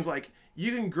of those things. Like,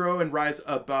 you can grow and rise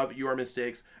above your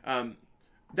mistakes.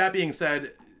 That being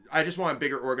said, I just want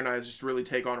bigger organizers to really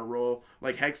take on a role.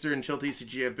 Like Hexter and Chill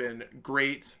TCG have been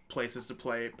great places to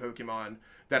play Pokemon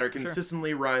that are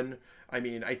consistently run. I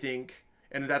mean, I think,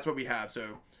 and that's what we have.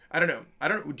 So I don't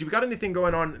know. Do we got anything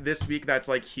going on this week that's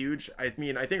like huge? I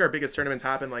mean, I think our biggest tournaments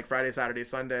happen like Friday, Saturday,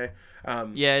 Sunday.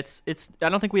 Yeah, it's. I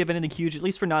don't think we have anything huge, at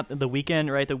least for not the weekend,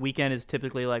 right? The weekend is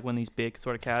typically like when these big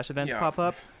sort of cash events pop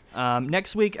up.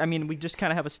 Next week, I mean, we just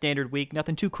kind of have a standard week.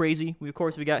 Nothing too crazy. We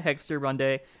got Hexter Run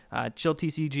Day, Chill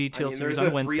TCG, Chill Series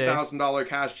on Wednesday. There's a $3,000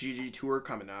 cash GG tour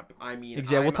coming up. I mean,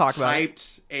 exactly. We'll talk about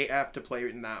hyped AF to play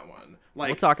in that one. Like,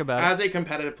 we'll talk about as a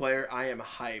competitive player, I am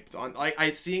hyped on. Like,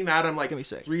 seeing that, I'm like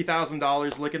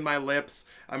 $3,000, licking my lips.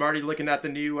 I'm already looking at the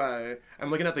new. I'm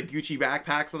looking at the Gucci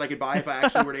backpacks that I could buy if I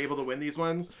actually were able to win these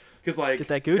ones. Because like, get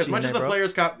that Gucci as much as the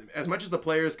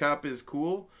Players Cup is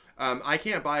cool. I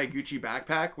can't buy a Gucci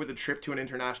backpack with a trip to an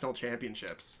international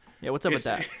championships. Yeah, what's up with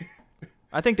that?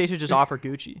 I think they should just offer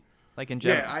Gucci, like in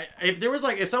general. Yeah,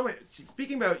 if someone,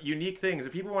 speaking about unique things,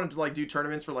 if people wanted to like do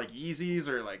tournaments for like Yeezys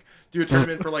or like do a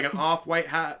tournament for like an off-white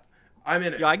hat, I'm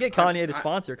in it. Yeah, I get Kanye to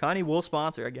sponsor. Kanye will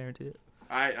sponsor, I guarantee it.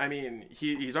 I mean,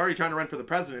 he's already trying to run for the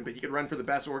president, but he could run for the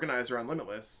best organizer on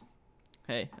Limitless.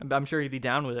 Hey, I'm sure he'd be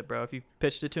down with it, bro, if you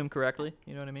pitched it to him correctly.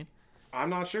 You know what I mean? I'm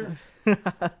not sure.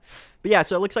 But yeah,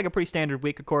 so it looks like a pretty standard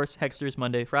week, of course. Hexter's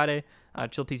Monday, Friday.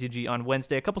 Chill TCG on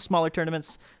Wednesday. A couple smaller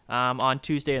tournaments on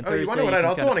Tuesday and Thursday. You wonder what? I'd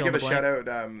also want to give a shout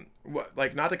out,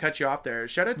 like, not to cut you off there.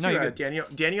 Shout out to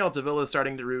Daniel Davila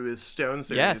starting to rue his Stone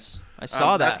series. Yes, I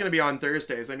saw that. That's going to be on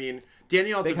Thursdays. I mean,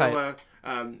 Daniel Davila,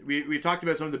 we've talked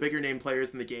about some of the bigger name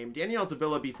players in the game. Daniel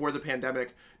Davila, before the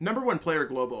pandemic, #1 player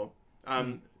global.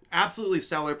 Absolutely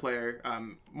stellar player.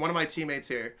 One of my teammates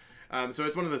here. So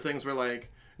it's one of those things where, like,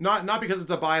 not because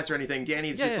it's a bias or anything.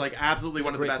 Danny's like absolutely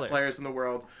one of the best players in the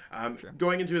world.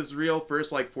 Going into his real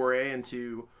first like foray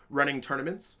into running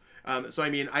tournaments. So I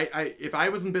mean, if I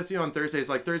wasn't busy on Thursdays,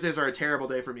 like Thursdays are a terrible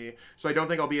day for me, so I don't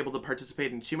think I'll be able to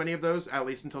participate in too many of those, at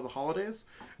least until the holidays.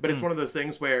 But it's one of those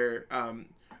things where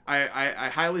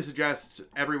I highly suggest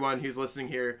everyone who's listening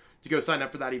here to go sign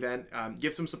up for that event.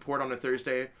 Give some support on a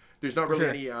Thursday. There's not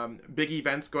really any big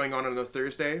events going on a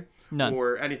Thursday. None.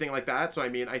 Or anything like that. So I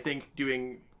mean, I think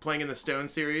playing in the Stone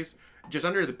series just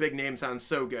under the big name sounds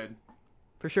so good.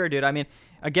 For sure, dude. I mean,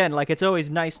 again, like it's always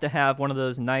nice to have one of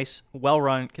those nice,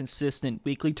 well-run, consistent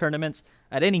weekly tournaments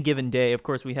at any given day. Of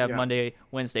course, we have Monday,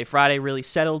 Wednesday, Friday really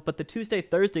settled, but the Tuesday,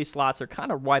 Thursday slots are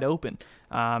kind of wide open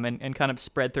and kind of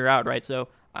spread throughout, right? So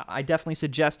I definitely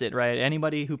suggest it, right?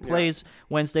 Anybody who plays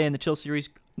Wednesday in the Chill series,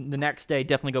 the next day,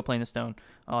 definitely go play in the Stone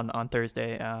on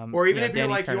Thursday. Or even if you're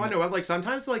like, you want to know what, like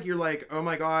sometimes like you're like, oh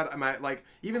my God,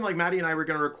 even like Maddie and I were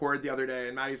going to record the other day,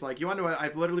 and Maddie's like, you want to know what,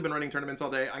 I've literally been running tournaments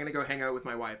all day. I'm going to go hang out with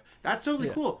my wife. That's totally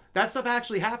cool. That stuff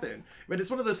actually happened. But it's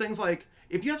one of those things like,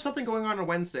 if you have something going on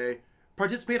Wednesday,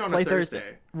 participate on a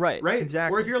Thursday. Right,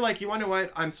 exactly. Or if you're like, you want to know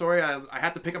what, I'm sorry, I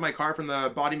had to pick up my car from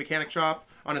the body mechanic shop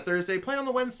on a Thursday, play on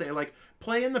the Wednesday. Like,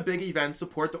 play in the big events,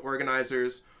 support the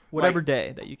organizers. Whatever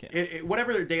day that you can.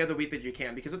 Whatever day of the week that you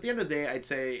can. Because at the end of the day, I'd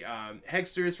say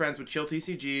Hegster is friends with Chill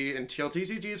TCG, and Chill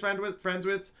TCG is friends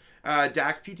with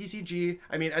Dax PTCG.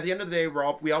 I mean, at the end of the day,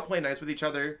 we all play nice with each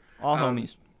other. All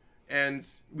homies. And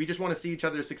we just want to see each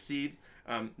other succeed.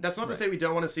 That's not to say we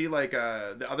don't want to see like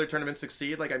the other tournaments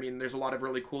succeed. Like, I mean, there's a lot of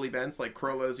really cool events like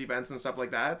Krolo's events and stuff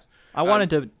like that. I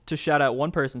wanted to shout out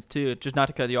one person's too, just not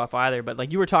to cut you off either, but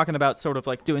like you were talking about sort of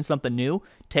like doing something new.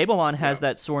 Tablemon has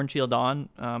that Sword and Shield On,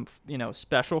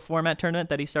 special format tournament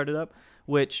that he started up,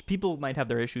 which people might have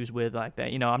their issues with like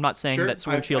that. I'm not saying that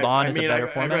Sword and Shield On is a better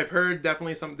format. I've heard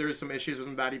definitely there's some issues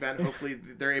with that event. Hopefully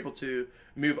they're able to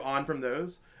move on from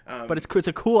those. But it's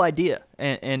a cool idea,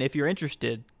 and if you're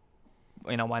interested,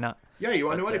 why not? Yeah, you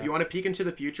want to know what? If you want to peek into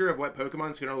the future of what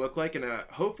Pokemon's going to look like in a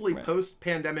hopefully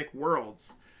post-pandemic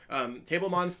worlds,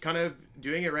 Tablemon's kind of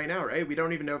doing it right now, right? We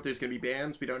don't even know if there's going to be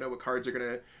bans. We don't know what cards are going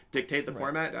to dictate the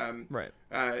format.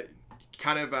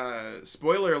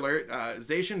 Spoiler alert,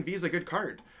 Zacian V is a good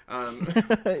card.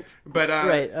 But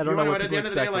right. I don't know what at the end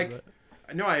of the day, like,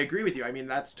 but... no, I agree with you. I mean,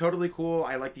 that's totally cool.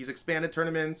 I like these expanded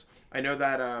tournaments. I know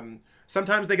that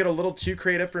sometimes they get a little too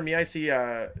creative for me. I see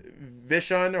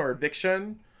Vishun or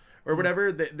Vixun or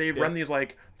whatever. They run these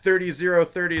like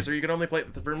 30-0-30s, or you can only play.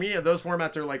 For me, those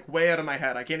formats are like way out of my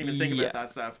head. I can't even think about that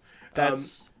stuff.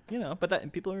 That's but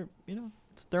that people are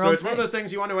it's one of those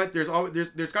things. You want to know what?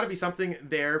 There's got to be something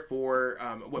there for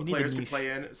what players can play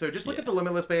in. So just look at the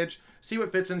Limitless page, see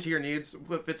what fits into your needs,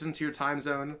 what fits into your time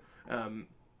zone.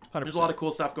 There's a lot of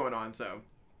cool stuff going on. So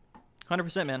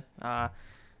 100%, man.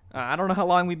 I don't know how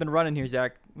long we've been running here,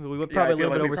 Zach. We would probably a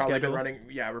little bit over schedule.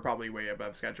 We're probably way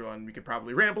above schedule, and we could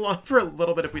probably ramble on for a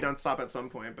little bit if we don't stop at some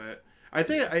point. But I'd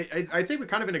say we're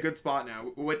kind of in a good spot now.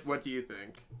 What do you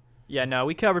think? Yeah, no,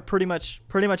 we covered pretty much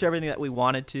everything that we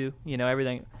wanted to.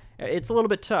 Everything. It's a little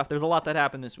bit tough. There's a lot that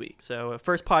happened this week. So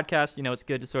first podcast, it's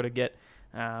good to sort of get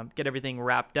everything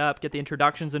wrapped up, get the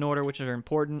introductions in order, which are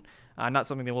important. Not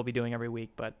something that we'll be doing every week,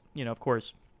 but of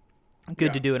course,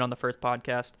 good to do it on the first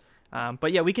podcast.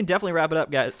 But yeah, we can definitely wrap it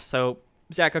up, guys. So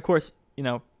Zach, of course,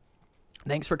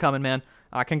 thanks for coming, man.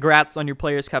 Congrats on your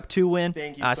Players Cup 2 win.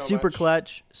 Thank you so super much.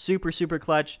 Clutch. Super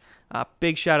clutch.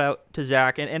 Big shout out to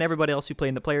Zach and everybody else who played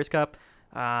in the Players Cup.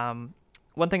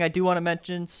 One thing I do want to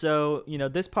mention, so,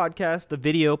 this podcast, the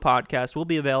video podcast, will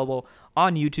be available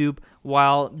on YouTube,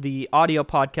 while the audio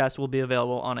podcast will be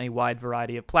available on a wide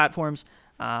variety of platforms.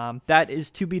 That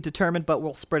is to be determined, but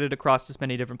we'll spread it across as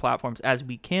many different platforms as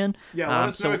we can. Yeah, let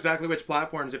us know exactly which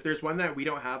platforms. If there's one that we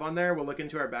don't have on there, we'll look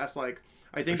into our best. Like,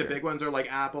 I think the big ones are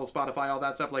like Apple, Spotify, all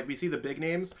that stuff. Like, we see the big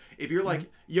names. If you're like,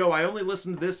 yo, I only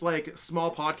listen to this like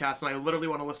small podcast, and I literally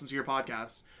want to listen to your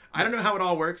podcast. I don't know how it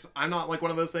all works. I'm not like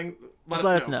one of those things. Let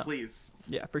us know, please.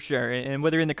 Yeah, for sure. And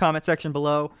whether you're in the comment section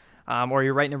below, or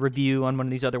you're writing a review on one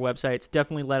of these other websites,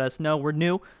 definitely let us know. We're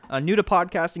new to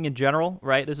podcasting in general,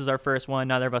 right? This is our first one.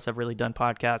 Neither of us have really done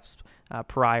podcasts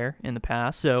prior in the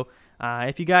past. So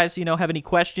if you guys, have any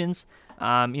questions,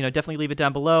 definitely leave it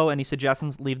down below. Any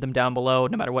suggestions, leave them down below,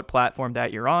 no matter what platform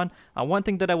that you're on. One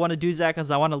thing that I want to do, Zach,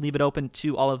 is I want to leave it open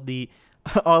to all of the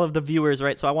viewers,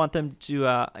 right? So I want them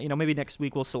to, maybe next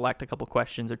week we'll select a couple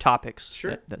questions or topics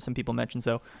that some people mentioned.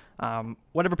 So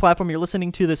whatever platform you're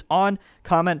listening to this on,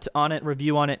 comment on it,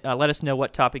 review on it. Let us know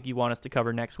what topic you want us to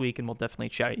cover next week, and we'll definitely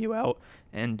shout you out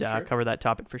and cover that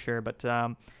topic for sure. But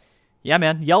yeah,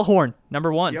 man, Yell Horn,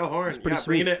 number 1. Yell Horn, pretty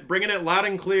sweet. Bringing it loud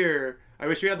and clear. I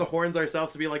wish we had the horns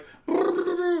ourselves to be like,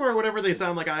 or whatever they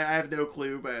sound like. I have no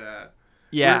clue, but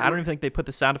Yeah, I don't even think they put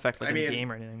the sound effect in the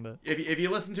game or anything. But if you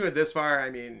listen to it this far, I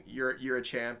mean, you're a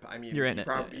champ. I mean, you're in it.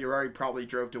 You already probably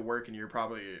drove to work and you're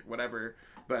probably whatever.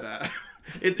 But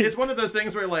it's one of those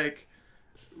things where like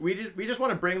we just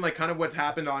want to bring like kind of what's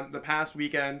happened on the past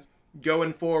weekend,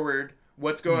 going forward,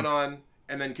 what's going on,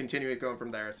 and then continue it going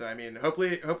from there. So I mean,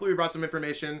 hopefully we brought some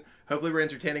information. Hopefully we're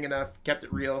entertaining enough, kept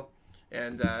it real,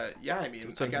 and yeah, I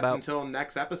mean, I guess until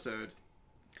next episode.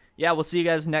 Yeah, we'll see you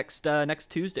guys next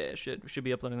Tuesday. Should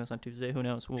be uploading this on Tuesday. Who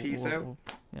knows? Peace out.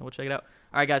 We'll check it out.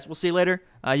 All right, guys. We'll see you later.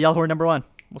 Yellhorn #1.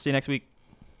 We'll see you next week.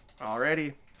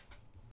 Alrighty.